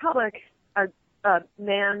the New Republic, a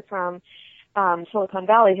man from Silicon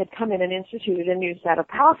Valley had come in and instituted a new set of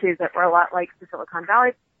policies that were a lot like the Silicon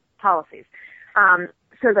Valley policies.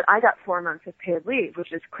 So that I got 4 months of paid leave,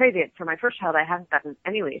 which is crazy. For my first child, I hadn't gotten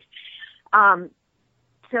any leave.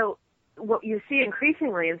 So what you see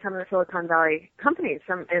increasingly in some of the Silicon Valley companies,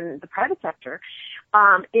 some in the private sector,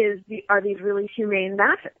 are these really humane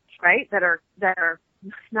benefits, right? That are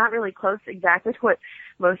not really close exactly to what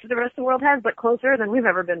most of the rest of the world has, but closer than we've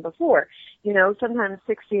ever been before. You know, sometimes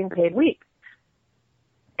 16 paid weeks.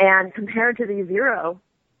 And compared to the 0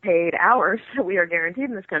 paid hours that we are guaranteed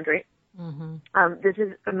in this country, this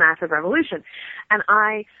is a massive revolution. And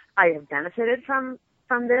I have benefited from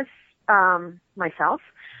this myself.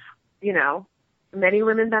 You know, many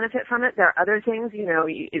women benefit from it. There are other things, you know,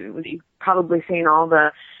 you've probably seen all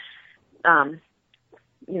the,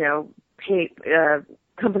 paid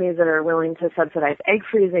companies that are willing to subsidize egg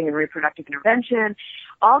freezing and reproductive intervention,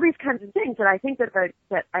 all these kinds of things that I think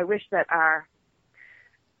that I wish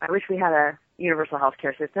we had a universal health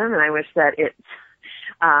care system, and I wish that it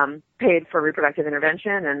paid for reproductive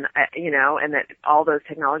intervention, and and that all those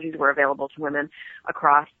technologies were available to women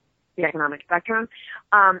across the economic spectrum.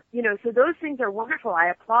 So those things are wonderful. I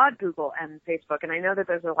applaud Google and Facebook, and I know that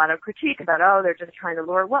there's a lot of critique about, they're just trying to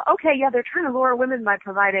lure. Well, okay, yeah, they're trying to lure women by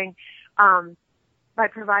providing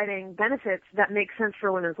benefits that make sense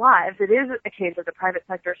for women's lives. It is a case of the private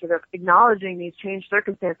sector sort of acknowledging these changed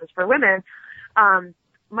circumstances for women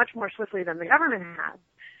much more swiftly than the government has.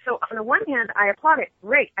 So on the one hand, I applaud it.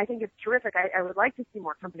 Great. I think it's terrific. I would like to see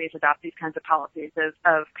more companies adopt these kinds of policies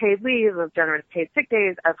of paid leave, of generous paid sick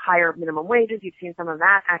days, of higher minimum wages. You've seen some of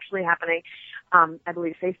that actually happening. I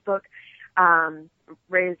believe Facebook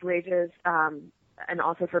raised wages and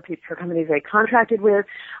also for companies they contracted with.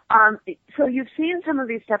 So you've seen some of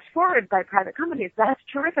these steps forward by private companies. That's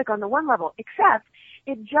terrific on the one level, except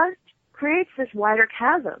it just creates this wider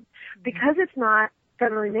chasm because it's not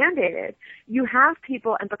federally mandated. You have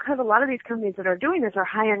people, and because a lot of these companies that are doing this are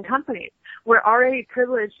high-end companies where already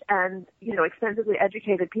privileged and, expensively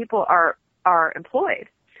educated people are employed.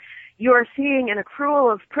 you're seeing an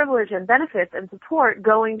accrual of privilege and benefits and support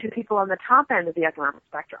going to people on the top end of the economic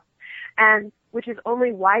spectrum, and which is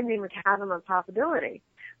only widening the chasm of possibility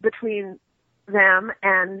between them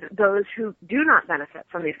and those who do not benefit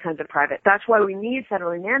from these kinds of private. That's why we need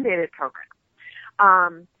federally mandated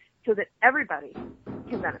programs, so that everybody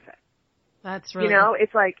can benefit. That's really,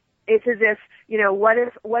 it's like, it's as if, what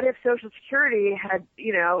if Social Security had,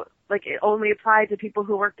 like it only applied to people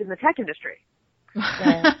who worked in the tech industry?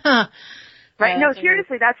 Yeah. Right? No,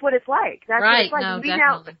 seriously, that's what it's like. That's right. what it's like.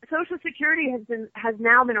 No, Social Security has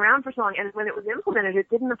now been around for so long, and when it was implemented, it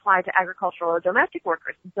didn't apply to agricultural or domestic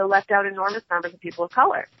workers, and so left out enormous numbers of people of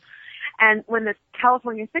color. And when the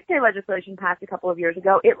California sick day legislation passed a couple of years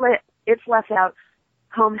ago, it's left out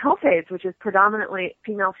home health aides, which is predominantly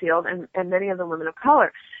female field and many of them women of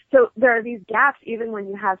color. So there are these gaps even when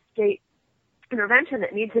you have state intervention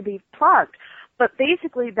that need to be plugged. But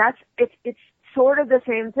basically it's sort of the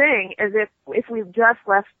same thing as if we've just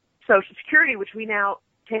left Social Security, which we now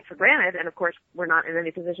take for granted, and of course we're not in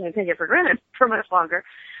any position to take it for granted for much longer.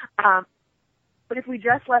 But if we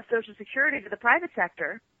just left Social Security to the private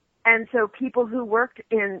sector, and so people who worked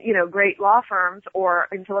in, great law firms or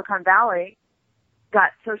in Silicon Valley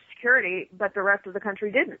got Social Security, but the rest of the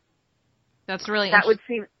country didn't. That's really that would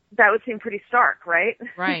seem pretty stark, right?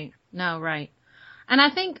 Right. No, right. And I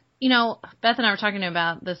think, Beth and I were talking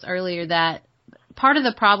about this earlier, that part of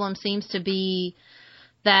the problem seems to be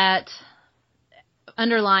that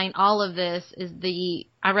underlying all of this is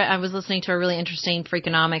I was listening to a really interesting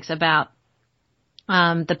Freakonomics about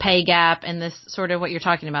the pay gap and this sort of what you're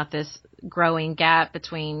talking about, this growing gap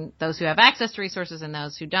between those who have access to resources and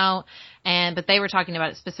those who don't. But they were talking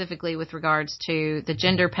about it specifically with regards to the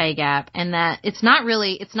gender pay gap, and that it's not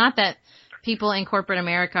that people in corporate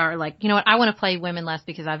America are like, I want to pay women less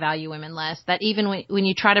because I value women less. That even when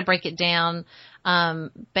you try to break it down,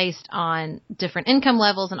 based on different income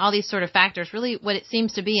levels and all these sort of factors, really what it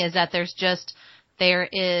seems to be is that there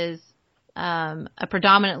is a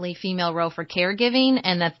predominantly female role for caregiving,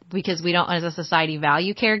 and that because we don't as a society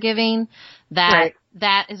value caregiving, that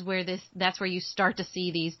is where that's where you start to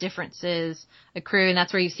see these differences accrue, and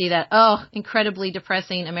that's where you see that incredibly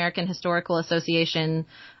depressing American Historical Association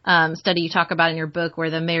study you talk about in your book, where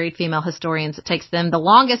the married female historians, it takes them the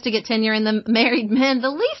longest to get tenure and the married men the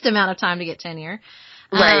least amount of time to get tenure,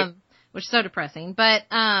 which is so depressing. But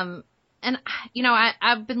and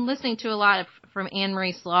I've been listening to a lot from Anne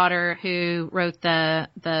Marie Slaughter, who wrote the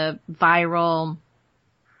viral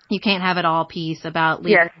 "You Can't Have It All" piece about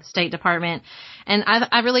leaving the State Department. And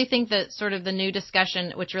I really think that sort of the new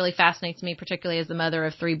discussion, which really fascinates me, particularly as the mother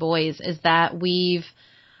of 3 boys, is that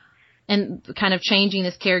and kind of changing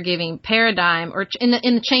this caregiving paradigm, or in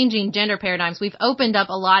the changing gender paradigms, we've opened up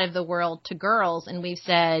a lot of the world to girls, and we've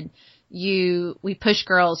said, we push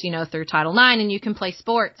girls, through Title IX, and you can play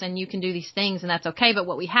sports and you can do these things, and that's okay. But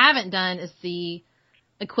what we haven't done is the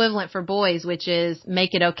equivalent for boys, which is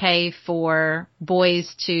make it okay for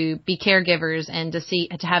boys to be caregivers and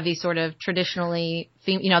to have these sort of traditionally,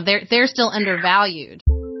 they're still undervalued.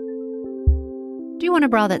 Do you want a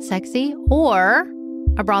bra that's sexy or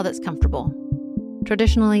a bra that's comfortable?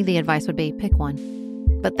 Traditionally, the advice would be pick one.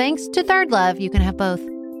 But thanks to Third Love, you can have both.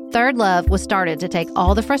 Third Love was started to take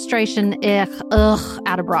all the frustration,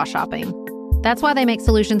 out of bra shopping. That's why they make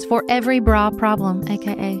solutions for every bra problem,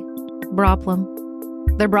 aka Braplum.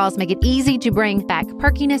 Their bras make it easy to bring back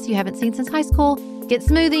perkiness you haven't seen since high school, get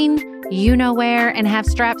smoothing, where, and have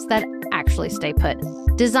straps that actually stay put.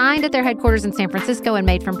 Designed at their headquarters in San Francisco and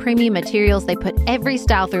made from premium materials, they put every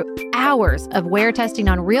style through hours of wear testing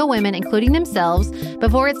on real women, including themselves,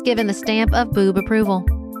 before it's given the stamp of boob approval.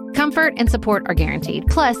 Comfort and support are guaranteed.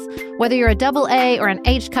 Plus, whether you're a AA or an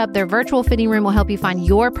H cup, their virtual fitting room will help you find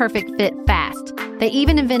your perfect fit fast. They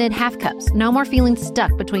even invented half cups. No more feeling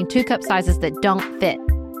stuck between 2 cup sizes that don't fit.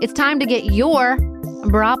 It's time to get your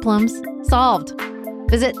braplums solved.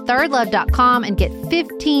 Visit thirdlove.com and get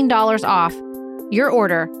 $15 off your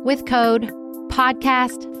order with code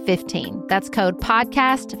PODCAST15. That's code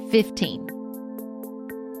PODCAST15.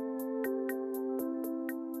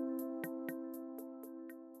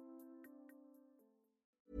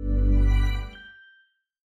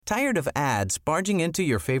 Tired of ads barging into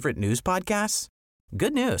your favorite news podcasts?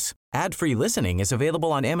 Good news. Ad-free listening is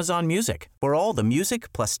available on Amazon Music for all the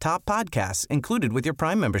music plus top podcasts included with your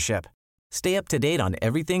Prime membership. Stay up to date on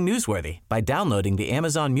everything newsworthy by downloading the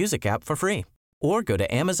Amazon Music app for free or go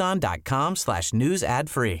to amazon.com/news ad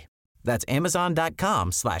free. That's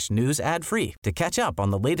amazon.com/news ad free to catch up on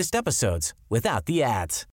the latest episodes without the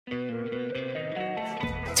ads.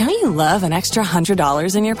 Don't you love an extra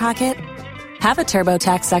 $100 in your pocket? Have a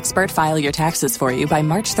TurboTax expert file your taxes for you by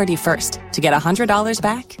March 31st to get $100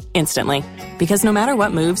 back instantly. Because no matter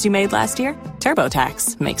what moves you made last year,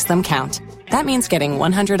 TurboTax makes them count. That means getting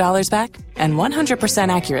 $100 back and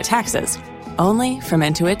 100% accurate taxes, only from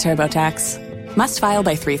Intuit TurboTax. Must file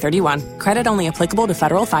by 3/31. Credit only applicable to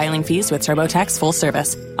federal filing fees with TurboTax full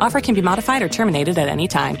service. Offer can be modified or terminated at any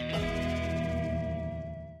time.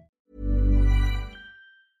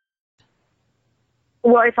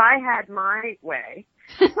 Well, if I had my way,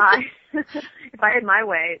 if I had my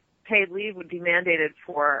way, paid leave would be mandated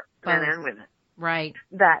for men and women. Right.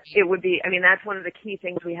 That it would be, I mean, that's one of the key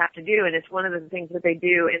things we have to do, and it's one of the things that they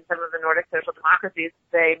do in some of the Nordic social democracies.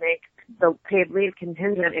 They make the paid leave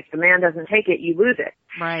contingent. If the man doesn't take it, you lose it.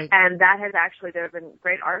 Right. And that has actually, there have been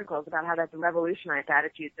great articles about how that's revolutionized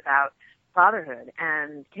attitudes about fatherhood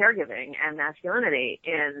and caregiving and masculinity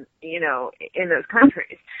in those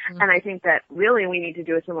countries. Mm-hmm. And I think that really we need to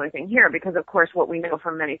do a similar thing here, because of course what we know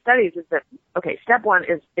from many studies is that, okay, step one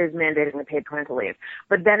is mandating the paid parental leave.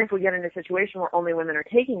 But then if we get in a situation where only women are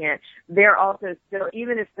taking it, they're also still,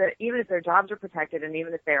 even if their jobs are protected and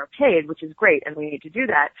even if they are paid, which is great and we need to do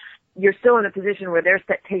that, you're still in a position where they're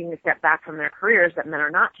taking a step back from their careers that men are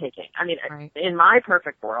not taking. I mean, right. In my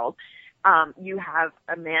perfect world, you have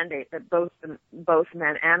a mandate that both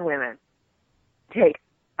men and women take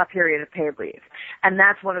a period of paid leave, and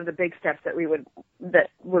that's one of the big steps that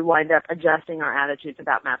would wind up adjusting our attitudes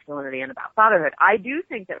about masculinity and about fatherhood. I do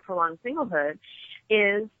think that prolonged singlehood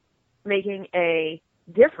is making a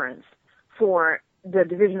difference for the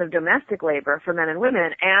division of domestic labor for men and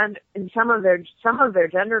women, and in some of their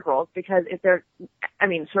gender goals, because if they're, I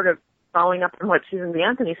mean, sort of following up on what Susan B.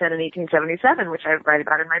 Anthony said in 1877, which I write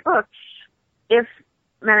about in my book, if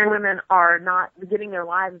men and women are not beginning their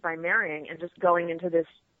lives by marrying and just going into this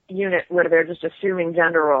unit where they're just assuming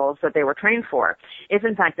gender roles that they were trained for, if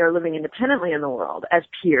in fact they're living independently in the world as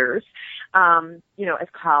peers, as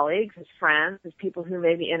colleagues, as friends, as people who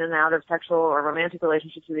may be in and out of sexual or romantic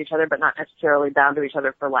relationships with each other but not necessarily bound to each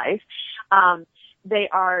other for life, they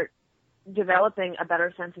are developing a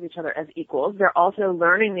better sense of each other as equals. They're also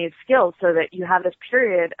learning these skills so that you have this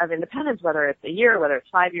period of independence, whether it's a year, whether it's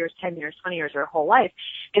 5 years, 10 years, 20 years, or a whole life,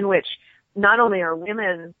 in which not only are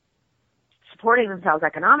women supporting themselves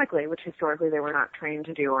economically, which historically they were not trained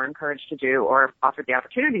to do or encouraged to do or offered the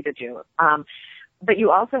opportunity to do, but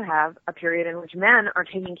you also have a period in which men are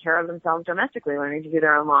taking care of themselves domestically, learning to do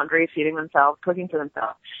their own laundry, feeding themselves, cooking for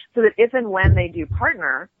themselves, so that if and when they do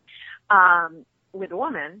partner with a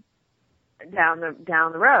woman, down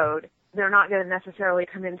the road, they're not going to necessarily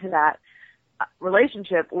come into that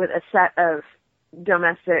relationship with a set of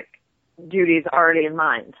domestic duties already in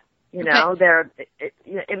mind. You know,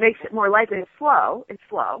 it makes it more likely. It's slow,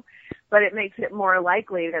 but it makes it more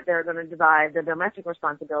likely that they're going to divide the domestic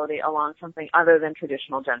responsibility along something other than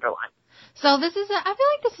traditional gender lines. So I feel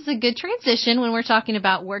like this is a good transition when we're talking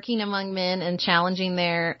about working among men and challenging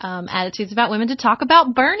their attitudes about women to talk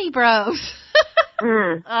about Bernie Bros.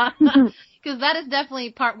 Because that is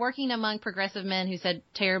definitely working among progressive men who said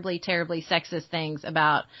terribly, terribly sexist things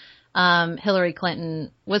about Hillary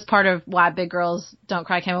Clinton was part of why Big Girls Don't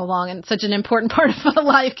Cry came along, and such an important part of my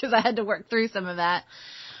life because I had to work through some of that.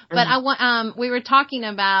 But we were talking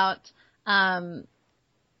about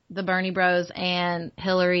the Bernie Bros and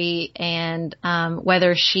Hillary and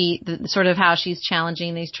whether sort of how she's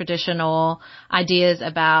challenging these traditional ideas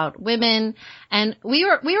about women. And we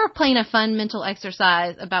were playing a fun mental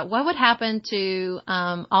exercise about what would happen to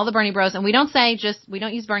all the Bernie Bros. And we don't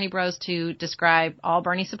use Bernie Bros to describe all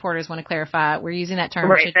Bernie supporters. Want to clarify, we're using that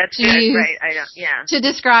term to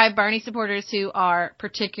describe Bernie supporters who are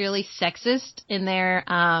particularly sexist in their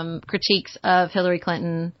critiques of Hillary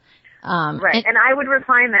Clinton. Right, and I would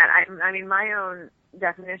refine that. I mean, my own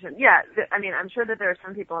definition. Yeah, I mean, I'm sure that there are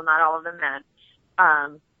some people, not all of them men.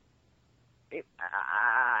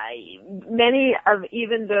 Many of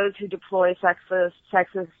even those who deploy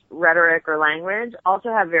sexist rhetoric or language also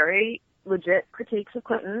have very legit critiques of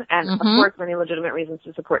Clinton and, of course, many legitimate reasons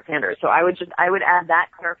to support Sanders. So I would add that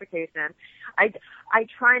clarification. I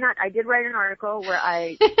did write an article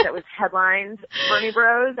that was headlined Bernie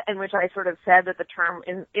Bros, in which I sort of said that the term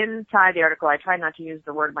inside the article, I tried not to use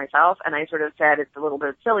the word myself, and I sort of said it's a little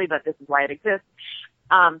bit silly, but this is why it exists.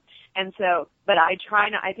 But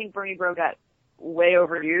I think Bernie Bro got way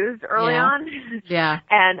overused early on. Yeah.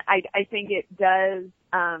 And I think it does,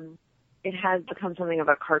 it has become something of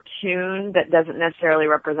a cartoon that doesn't necessarily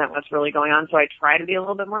represent what's really going on. So I try to be a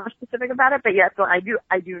little bit more specific about it. But yes, so I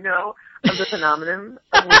do know of the phenomenon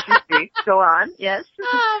of which you speak. Go on. Yes.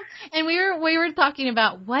 And we were talking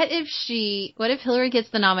about what if Hillary gets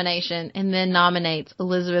the nomination and then nominates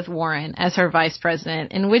Elizabeth Warren as her vice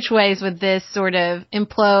president? In which ways would this sort of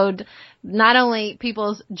implode not only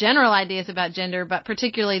people's general ideas about gender, but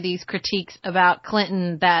particularly these critiques about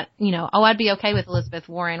Clinton that, I'd be okay with Elizabeth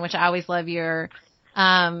Warren, which I always love your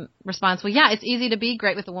response. Well, yeah, it's easy to be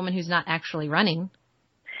great with a woman who's not actually running.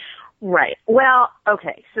 Right. Well,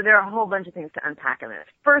 okay. So there are a whole bunch of things to unpack in this.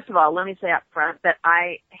 First of all, let me say up front that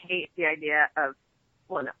I hate the idea of,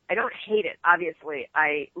 well, no, I don't hate it. Obviously,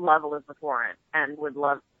 I love Elizabeth Warren and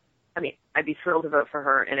I'd be thrilled to vote for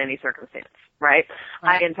her in any circumstance, right?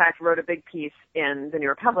 I, in fact, wrote a big piece in the New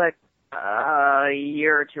Republic a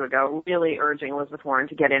year or two ago, really urging Elizabeth Warren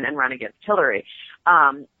to get in and run against Hillary,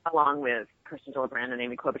 along with Kirsten Gillibrand and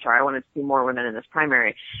Amy Klobuchar. I wanted to see more women in this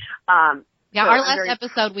primary. Yeah, our last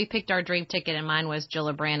episode, we picked our dream ticket, and mine was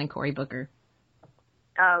Gillibrand and Cory Booker.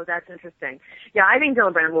 Oh, that's interesting. Yeah, I think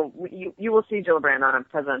Gillibrand you will see Gillibrand on a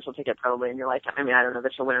presidential ticket probably in your lifetime. I mean, I don't know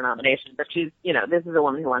that she'll win a nomination, but she's, this is a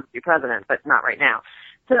woman who wants to be president, but not right now.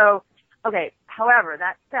 So, okay, however,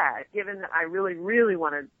 that said, given that I really, really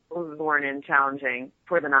wanted Elizabeth Warren in challenging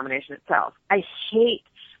for the nomination itself, I hate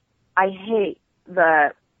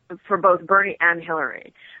for both Bernie and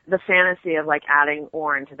Hillary, the fantasy of adding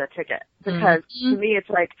Warren to the ticket. Because to me, it's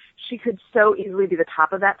she could so easily be the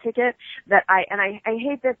top of that ticket that I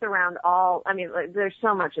hate this around there's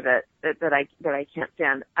so much of it that I can't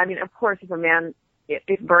stand. I mean, of course, if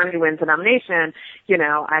Bernie wins the nomination,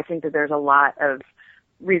 I think that there's a lot of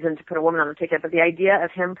reason to put a woman on the ticket, but the idea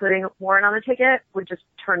of him putting Warren on the ticket would just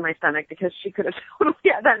turn my stomach because she could have totally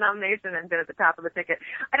had that nomination and been at the top of the ticket.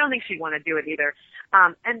 I don't think she'd want to do it either.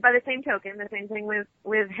 And by the same token, the same thing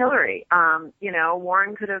with Hillary.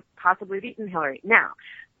 Warren could have possibly beaten Hillary. Now,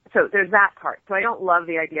 so there's that part. So I don't love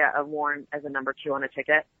the idea of Warren as a number 2 on a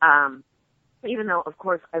ticket. Even though, of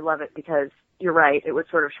course, I love it because you're right, it would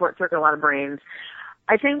sort of short circuit a lot of brains.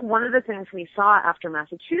 I think one of the things we saw after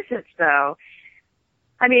Massachusetts, though,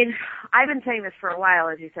 I mean, I've been saying this for a while,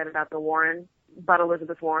 as you said, about the Warren, but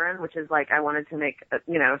Elizabeth Warren, which is I wanted to make,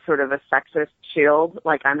 sort of a sexist shield.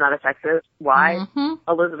 I'm not a sexist. Why?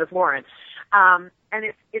 Elizabeth Warren. And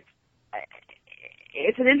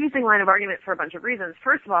it's an interesting line of argument for a bunch of reasons.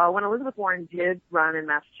 First of all, when Elizabeth Warren did run in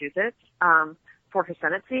Massachusetts, for her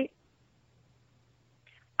Senate seat,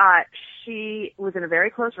 she was in a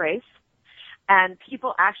very close race. And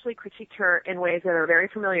people actually critiqued her in ways that are very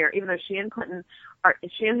familiar, even though she and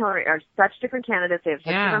Hillary are such different candidates. They have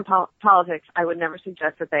such different politics. I would never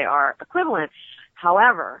suggest that they are equivalent.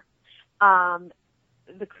 However,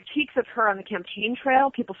 the critiques of her on the campaign trail,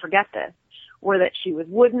 people forget this, were that she was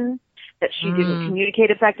wooden, that she didn't communicate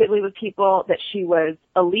effectively with people, that she was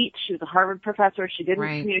elite. She was a Harvard professor. She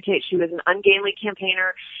didn't communicate. She was an ungainly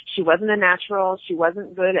campaigner. She wasn't a natural. She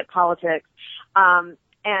wasn't good at politics.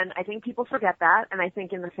 And I think people forget that. And I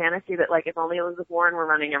think in the fantasy that, if only Elizabeth Warren were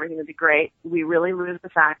running, everything would be great, we really lose the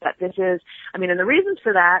fact that this is, and the reasons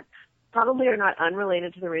for that probably are not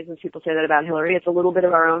unrelated to the reasons people say that about Hillary. It's a little bit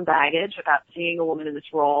of our own baggage about seeing a woman in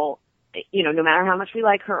this role, no matter how much we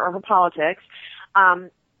like her or her politics,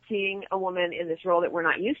 seeing a woman in this role that we're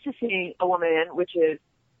not used to seeing a woman in, which is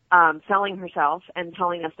selling herself and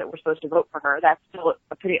telling us that we're supposed to vote for her. That's still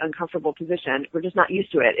a pretty uncomfortable position. We're just not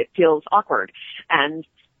used to it. It feels awkward and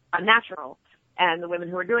unnatural. And the women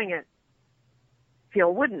who are doing it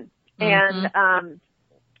feel wooden. And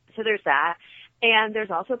so there's that. And there's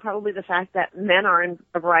also probably the fact that men are in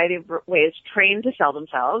a variety of ways trained to sell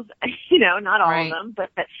themselves. Not all of them, but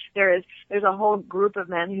there's a whole group of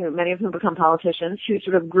men who, many of whom become politicians, who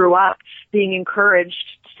sort of grew up being encouraged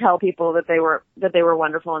to tell people that they were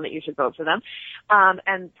wonderful and that you should vote for them.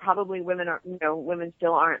 And probably women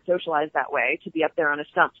still aren't socialized that way to be up there on a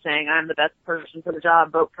stump saying, I'm the best person for the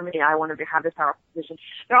job, vote for me, I want to have this powerful position.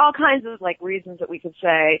 There are all kinds of reasons that we could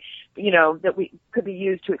say, that we could be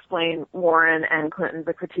used to explain Warren and Clinton,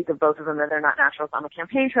 the critique of both of them, that they're not naturals on the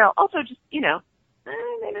campaign trail. Also, just, maybe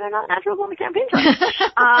they're not naturals on the campaign trail.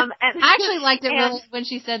 I actually liked it when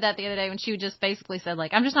she said that the other day, when she just basically said,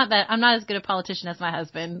 I'm not as good a politician as my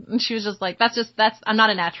husband. And she was just I'm not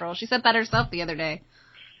a natural. She said that herself the other day.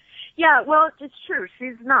 Yeah, well, it's true.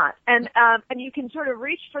 She's not. And you can sort of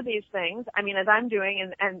reach for these things, as I'm doing,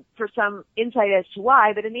 and for some insight as to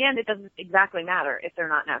why, but in the end, it doesn't exactly matter if they're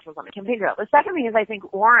not naturals on the campaign trail. The second thing is I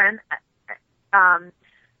think Warren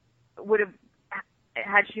would have,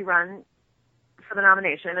 had she run for the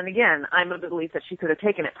nomination, and again, I'm of the belief that she could have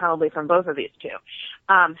taken it probably from both of these two.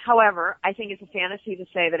 However, I think it's a fantasy to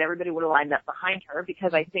say that everybody would have lined up behind her,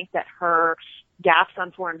 because I think that her gaps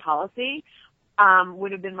on foreign policy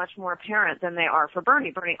would have been much more apparent than they are for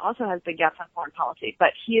Bernie. Bernie also has big gaps on foreign policy, but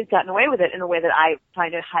he has gotten away with it in a way that I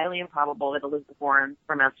find it highly improbable that Elizabeth Warren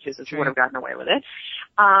from Massachusetts would have gotten away with it.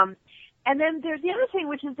 And then there's the other thing,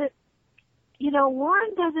 which is that,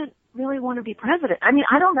 Warren doesn't really want to be president. I mean,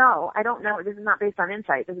 I don't know. This is not based on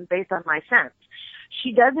insight. This is based on my sense.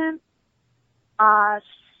 She doesn't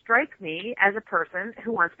strike me as a person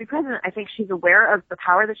who wants to be president. I think she's aware of the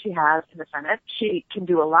power that she has in the Senate. She can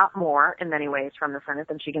do a lot more in many ways from the Senate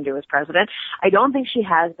than she can do as president. I don't think she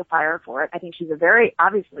has the fire for it. I think she's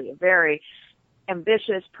obviously a very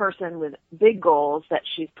ambitious person with big goals that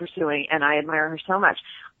she's pursuing, and I admire her so much.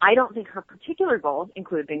 I don't think her particular goals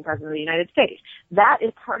include being president of the United States. That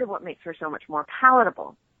is part of what makes her so much more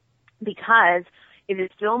palatable, because it is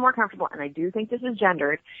still more comfortable, and I do think this is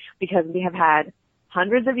gendered, because we have had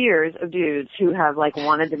hundreds of years of dudes who have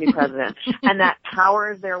wanted to be president, and that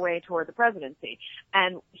powers their way toward the presidency.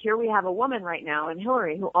 And here we have a woman right now in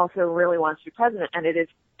Hillary who also really wants to be president, and it is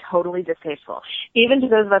totally distasteful. Even to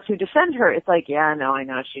those of us who defend her, it's I know,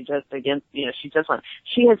 she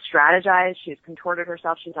has strategized, she's contorted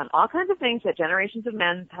herself, she's done all kinds of things that generations of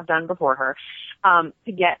men have done before her,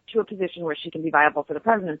 to get to a position where she can be viable for the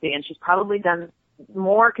presidency, and she's probably done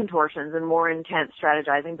more contortions and more intense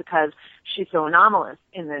strategizing because she's so anomalous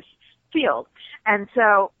in this field. And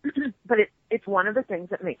so, but it's one of the things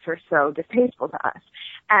that makes her so distasteful to us.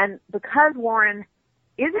 And because Warren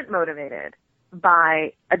isn't motivated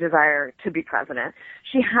by a desire to be president,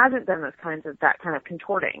 she hasn't done that kind of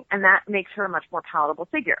contorting, and that makes her a much more palatable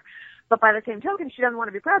figure. But by the same token, she doesn't want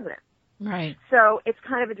to be president. Right. So it's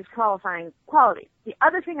kind of a disqualifying quality. The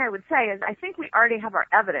other thing I would say is I think we already have our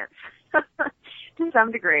evidence to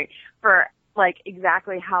some degree for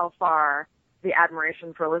exactly how far the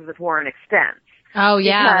admiration for Elizabeth Warren extends. Oh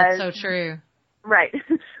yeah, that's so true. Right.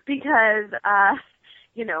 Because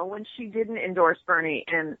when she didn't endorse Bernie,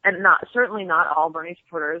 and certainly not all Bernie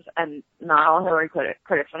supporters and not all Hillary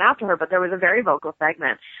critics went after her, but there was a very vocal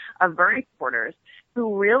segment of Bernie supporters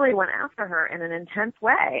who really went after her in an intense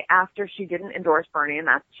way after she didn't endorse Bernie in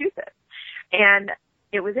Massachusetts. And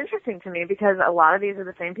it was interesting to me because a lot of these are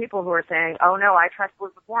the same people who are saying, oh no, I trust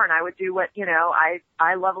Elizabeth Warren. I would do what,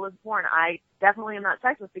 I love Elizabeth Warren. I definitely am not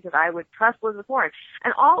sexist because I would trust Elizabeth Warren.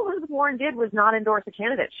 And all Elizabeth Warren did was not endorse a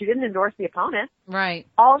candidate. She didn't endorse the opponent. Right.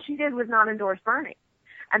 All she did was not endorse Bernie.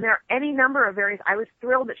 And there are any number of I was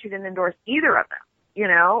thrilled that she didn't endorse either of them.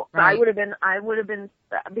 Right. I would have been,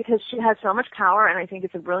 because she has so much power, and I think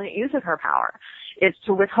it's a brilliant use of her power. It's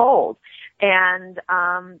to withhold. And,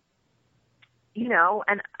 and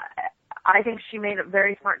I think she made a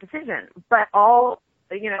very smart decision. But a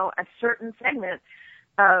certain segment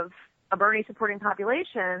of a Bernie supporting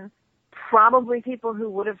population, probably people who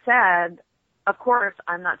would have said, of course,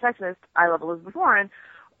 I'm not sexist, I love Elizabeth Warren,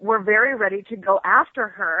 were very ready to go after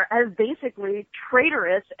her as basically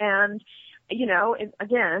traitorous and,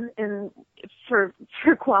 for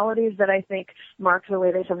qualities that I think mark the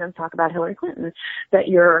way they sometimes talk about Hillary Clinton, that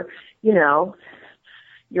you're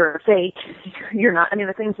a fake, you're not,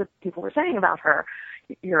 the things that people were saying about her,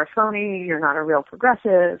 you're a phony, you're not a real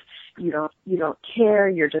progressive, you don't care,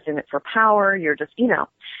 you're just in it for power, you're just,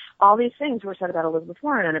 all these things were said about Elizabeth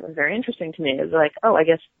Warren, and it was very interesting to me. It was I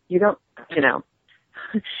guess you don't,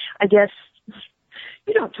 I guess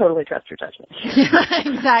you don't totally trust your judgment.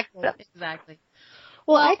 Exactly.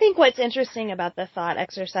 Well, I think what's interesting about the thought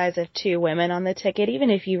exercise of two women on the ticket, even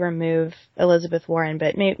if you remove Elizabeth Warren,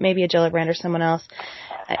 but maybe a Gillibrand or someone else,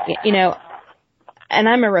 and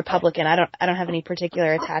I'm a Republican. I don't have any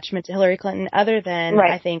particular attachment to Hillary Clinton other than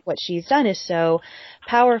I think what she's done is so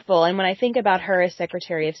powerful. And when I think about her as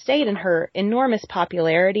Secretary of State and her enormous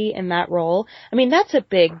popularity in that role, that's a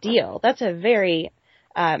big deal. That's a very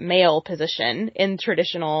male position in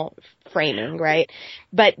traditional framing, right?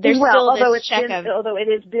 But there's although it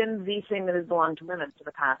has been the thing that has belonged to women for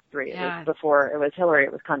the past 3 years. Yeah. Before it was Hillary,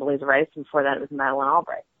 it was Condoleezza Rice, and before that it was Madeleine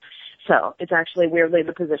Albright. So it's actually weirdly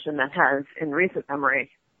the position that has, in recent memory,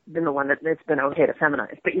 been the one that it's been okay to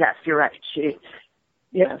feminize. But yes, you're right. She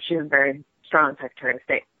was very strong Secretary of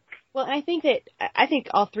State. Well, I think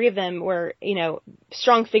all three of them were,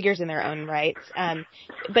 strong figures in their own rights.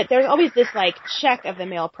 But there's always this check of the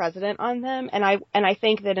male president on them. And I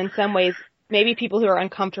think that in some ways, maybe people who are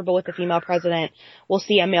uncomfortable with the female president will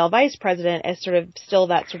see a male vice president as sort of still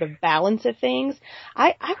that sort of balance of things.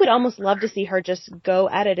 I would almost love to see her just go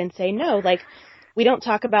at it and say, no, we don't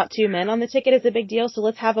talk about two men on the ticket as a big deal, so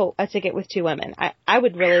let's have a ticket with two women. I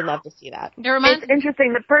would really love to see that. It's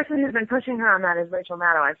interesting. The person who's been pushing her on that is Rachel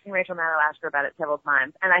Maddow. I've seen Rachel Maddow ask her about it several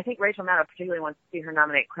times, and I think Rachel Maddow particularly wants to see her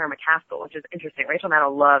nominate Claire McCaskill, which is interesting. Rachel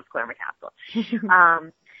Maddow loves Claire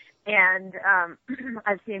McCaskill. And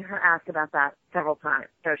I've seen her asked about that several times.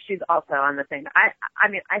 So she's also on the thing. I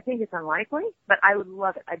mean, I think it's unlikely, but I would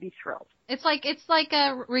love it. I'd be thrilled. It's like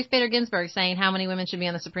Ruth Bader Ginsburg saying how many women should be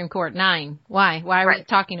on the Supreme Court? 9. Why? Why are we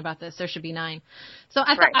talking about this? There should be 9. So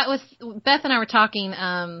I thought Beth and I were talking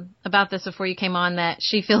about this before you came on, that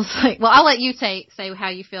she feels like, well, I'll let you say how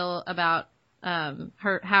you feel about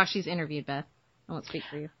how she's interviewed, Beth. I won't speak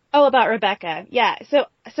for you. Oh, about Rebecca. Yeah. So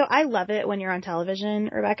I love it when you're on television,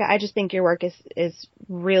 Rebecca. I just think your work is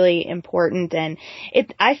really important. And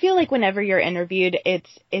I feel like whenever you're interviewed,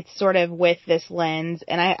 it's sort of with this lens.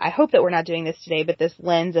 And I hope that we're not doing this today, but this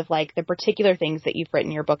lens of like the particular things that you've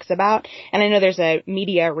written your books about. And I know there's a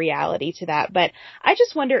media reality to that, but I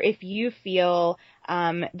just wonder if you feel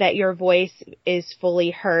that your voice is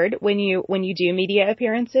fully heard when you do media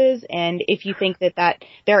appearances, and if you think that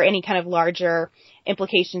there are any kind of larger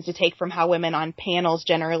implications to take from how women on panels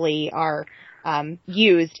generally are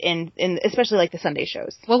used in especially like the Sunday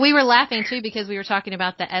shows. Well, we were laughing too because we were talking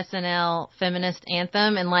about the SNL feminist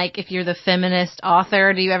anthem, and like, if you're the feminist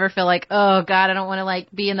author, do you ever feel like, oh God, I don't want to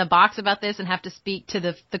like be in the box about this and have to speak to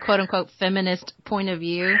the quote unquote feminist point of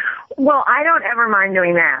view? Well, I don't ever mind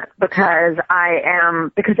doing that because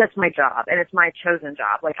that's my job and it's my chosen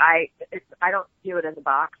job. Like I don't view it as a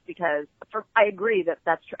box because I agree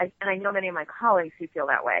that's true. And I know many of my colleagues who feel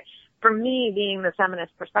that way. For me, being the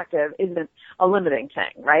feminist perspective isn't a limiting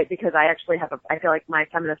thing, right? Because I actually I feel like my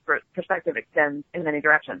feminist perspective extends in many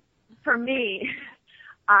directions. For me,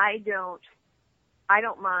 I don't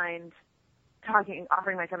mind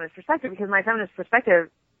offering my feminist perspective because my feminist perspective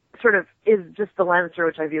sort of is just the lens through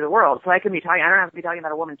which I view the world. So I don't have to be talking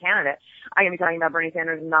about a woman candidate. I can be talking about Bernie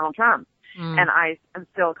Sanders and Donald Trump. And I am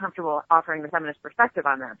still comfortable offering the feminist perspective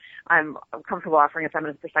on them. I'm comfortable offering a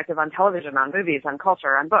feminist perspective on television, on movies, on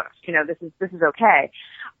culture, on books. You know, this is okay.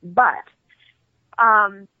 But,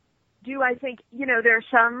 do I think, you know, there's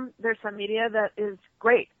some media that is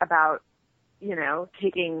great about, you know,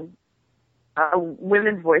 taking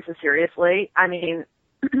women's voices seriously. I mean,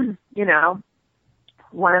 you know,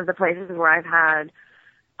 one of the places where I've had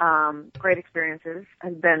great experiences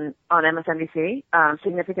has been on MSNBC,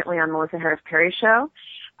 significantly on Melissa Harris Perry's show,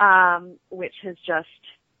 which has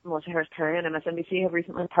Melissa Harris Perry and MSNBC have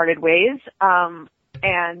recently parted ways.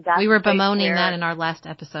 And that's we were bemoaning that in our last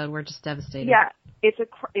episode. We're just devastated. Yeah, it's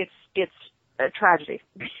a tragedy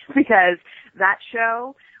because that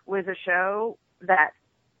show was a show that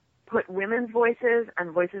put women's voices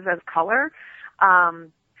and voices of color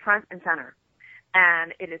front and center.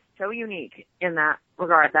 And it is so unique in that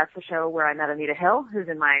regard. That's the show where I met Anita Hill, who's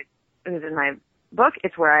in my book.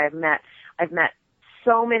 It's where I've met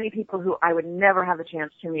so many people who I would never have the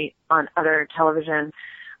chance to meet on other television,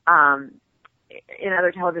 in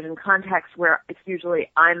other television contexts where it's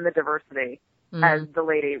usually I'm the diversity as the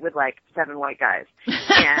lady with like 7 white guys.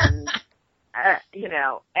 And, you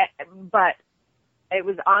know, but it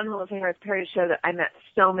was on Melissa Harris Perry's show that I met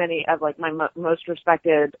so many of like my most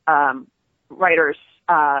respected, writers,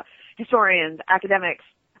 historians, academics,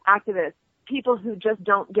 activists, people who just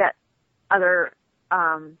don't get other,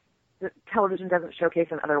 that television doesn't showcase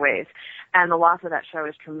in other ways. And the loss of that show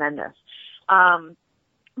is tremendous.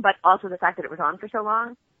 But also the fact that it was on for so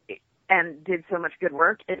long and did so much good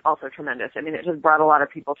work is also tremendous. I mean, it just brought a lot of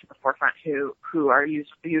people to the forefront who are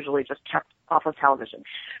usually just kept off of television.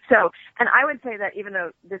 So, and I would say that even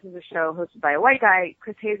though this is a show hosted by a white guy,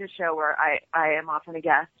 Chris Hayes' show where I am often a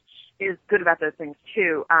guest is good about those things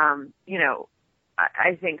too. You know,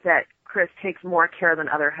 I think that Chris takes more care than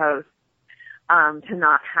other hosts to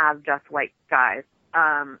not have just white guys.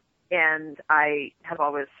 And I have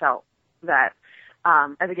always felt that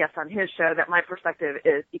as a guest on his show that my perspective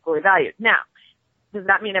is equally valued. Now, does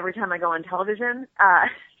that mean every time I go on television, I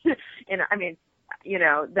mean, you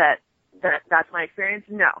know, that's my experience?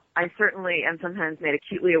 No. I certainly am sometimes made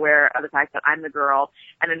acutely aware of the fact that I'm the girl.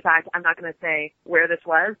 And in fact, I'm not going to say where this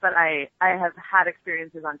was, but I have had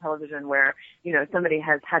experiences on television where, you know, somebody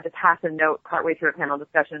has had to pass a note partway through a panel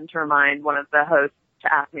discussion to remind one of the hosts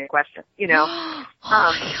to ask me a question, you know? Oh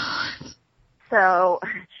my God. So,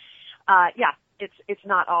 yeah, it's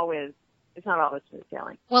not always smooth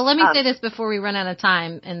sailing. Well, let me say this before we run out of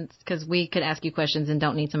time, and because we could ask you questions and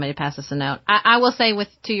don't need somebody to pass us a note. I will say,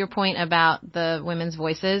 to your point about the women's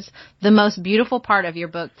voices, the most beautiful part of your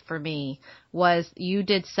book for me was you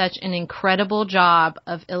did such an incredible job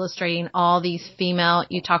of illustrating all these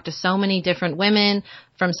you talked to so many different women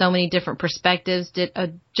from so many different perspectives, did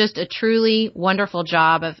just a truly wonderful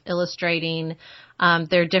job of illustrating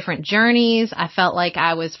their different journeys. I felt like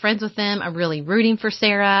I was friends with them. I'm really rooting for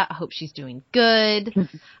Sarah. I hope she's doing good.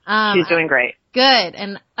 She's doing great. Good.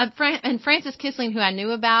 And Frances Kissling, who I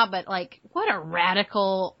knew about, but like, what a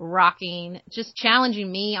radical, rocking, just challenging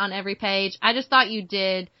me on every page. I just thought you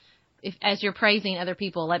did, as you're praising other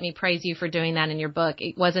people, let me praise you for doing that in your book.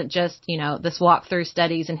 It wasn't just, this walk through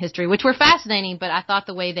studies in history, which were fascinating, but I thought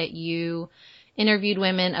the way that you interviewed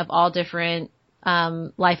women of all different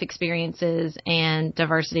life experiences and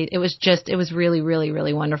diversity, it was really, really,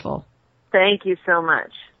 really wonderful. Thank you so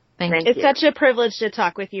much. Thank you. It's such a privilege to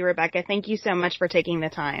talk with you, Rebecca. Thank you so much for taking the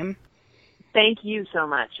time. Thank you so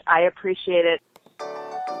much. I appreciate it.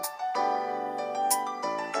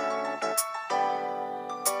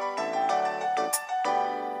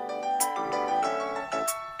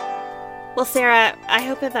 Well, Sarah, I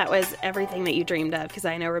hope that was everything that you dreamed of, because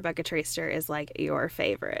I know Rebecca Traister is like your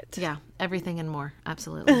favorite. Yeah, everything and more.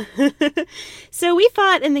 Absolutely. So we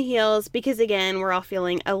thought in the heels, because again, we're all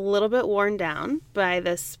feeling a little bit worn down by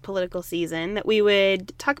this political season, that we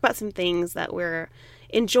would talk about some things that we're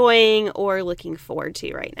enjoying or looking forward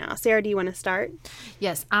to right now. Sarah, do you want to start?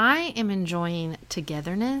 Yes, I am enjoying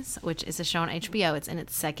Togetherness, which is a show on HBO. It's in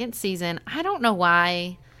its second season. I don't know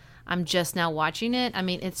why I'm just now watching it. I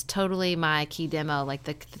mean, it's totally my key demo. Like,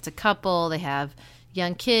 it's a couple. They have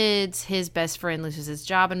young kids. His best friend loses his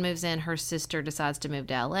job and moves in. Her sister decides to move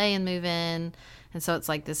to LA and move in. And so it's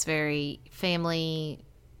like this very family,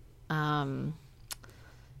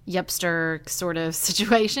 yupster sort of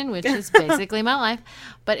situation, which is basically my life.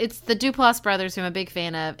 But it's the Duplass brothers, who I'm a big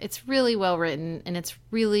fan of. It's really well written, and it's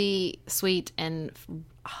really sweet and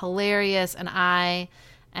hilarious. And I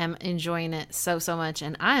am enjoying it so much,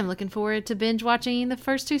 and I am looking forward to binge watching the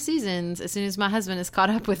first 2 seasons as soon as my husband is caught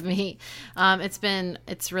up with me.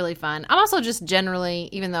 It's really fun. I'm also just generally,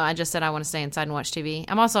 even though I just said I want to stay inside and watch TV,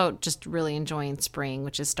 I'm also just really enjoying spring,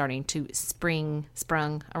 which is starting to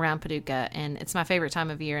sprung around Paducah, and it's my favorite time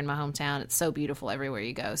of year in my hometown. It's so beautiful everywhere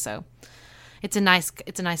you go. So it's a nice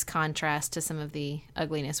contrast to some of the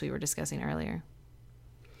ugliness we were discussing earlier.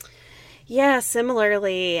 Yeah,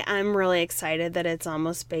 similarly, I'm really excited that it's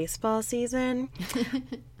almost baseball season.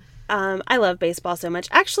 I love baseball so much.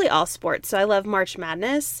 Actually, all sports. So I love March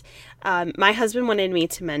Madness. My husband wanted me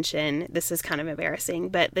to mention, this is kind of embarrassing,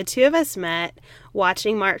 but the two of us met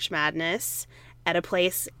watching March Madness at a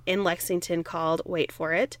place in Lexington called, wait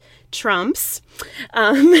for it, Trump's.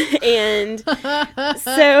 And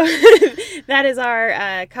so that is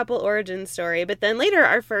our couple origin story. But then later,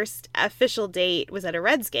 our first official date was at a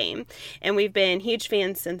Reds game. And we've been huge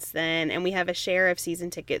fans since then. And we have a share of season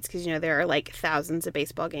tickets because, there are like thousands of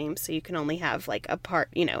baseball games. So you can only have like a part,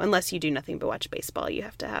 unless you do nothing but watch baseball, you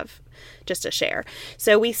have to have just a share.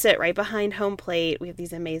 So we sit right behind home plate. We have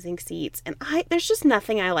these amazing seats. And there's just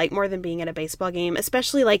nothing I like more than being at a baseball game,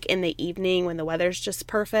 especially like in the evening when the weather's just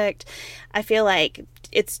perfect. I feel like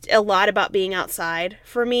it's a lot about being outside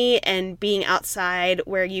for me, and being outside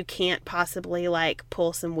where you can't possibly like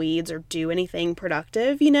pull some weeds or do anything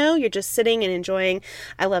productive. You're just sitting and enjoying.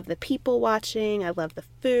 I love the people watching. I love the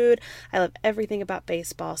food. I love everything about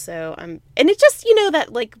baseball. So and it's just,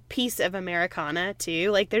 that like piece of Americana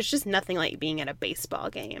too. Like, there's just nothing like being at a baseball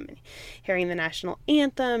game and hearing the national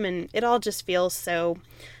anthem, and it all just feels so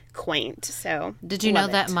quaint. So did you know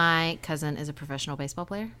that my cousin is a professional baseball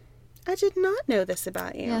player? I did not know this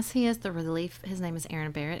about you. Yes, he is the relief. His name is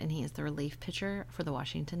Aaron Barrett, and he is the relief pitcher for the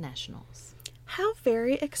Washington Nationals. How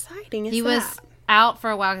very exciting is that? He was out for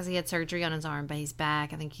a while because he had surgery on his arm, but he's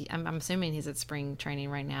back. I think I'm assuming he's at spring training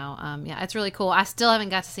right now. Yeah, it's really cool. I still haven't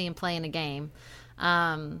got to see him play in a game,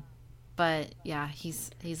 but yeah, he's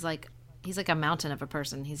like a mountain of a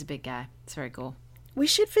person. He's a big guy. It's very cool. We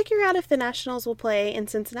should figure out if the Nationals will play in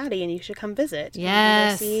Cincinnati, and you should come visit.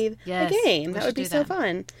 Yes. See the game. That would be so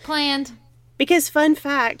fun. Planned. Because, fun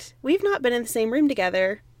fact, we've not been in the same room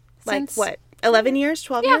together, since, 11 years,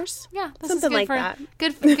 12 years? Yeah. Something like that.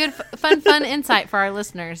 Good, fun insight for our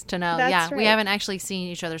listeners to know. That's right. We haven't actually seen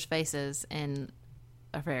each other's faces in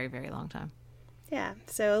a very, very long time. Yeah,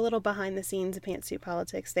 so a little behind the scenes of Pantsuit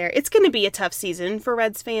Politics there. It's going to be a tough season for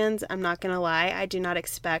Reds fans. I'm not going to lie. I do not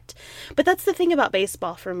expect. But that's the thing about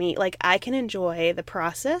baseball for me. Like, I can enjoy the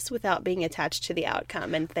process without being attached to the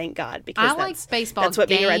outcome. And thank God, because I like baseball. That's what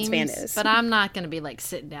games, being a Reds fan is. But I'm not going to be like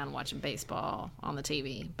sitting down and watching baseball on the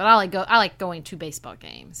TV. But I like going to baseball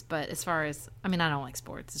games. But as far as, I don't like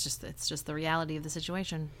sports. It's just the reality of the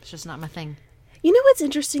situation. It's just not my thing. You know what's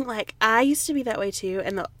interesting? Like, I used to be that way too,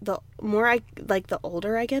 and the more I, like, the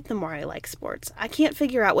older I get, the more I like sports. I can't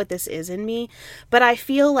figure out what this is in me, but I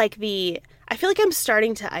feel like I'm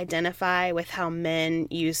starting to identify with how men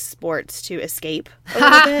use sports to escape a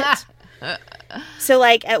little bit. So,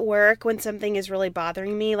 like, at work, when something is really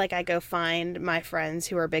bothering me, like, I go find my friends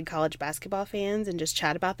who are big college basketball fans and just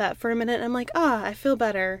chat about that for a minute. And I'm like, I feel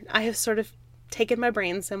better. I have sort of taken my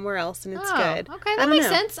brain somewhere else, and it's good. Okay, that makes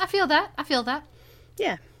sense. I feel that.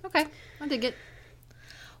 Yeah. Okay, I dig it.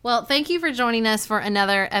 Well, thank you for joining us for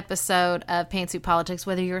another episode of Pantsuit Politics,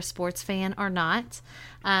 whether you're a sports fan or not.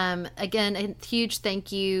 Again, a huge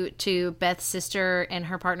thank you to Beth's sister and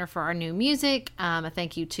her partner for our new music. A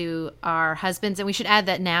thank you to our husbands. And we should add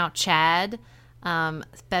that now Chad,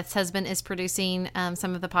 Beth's husband, is producing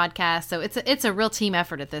some of the podcasts. So it's a real team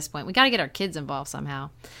effort at this point. We got to get our kids involved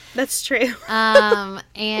somehow. That's true. And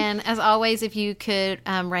as always, if you could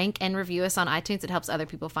rank and review us on iTunes, it helps other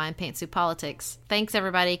people find Pantsuit Politics. Thanks,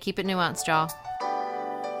 everybody. Keep it nuanced, y'all.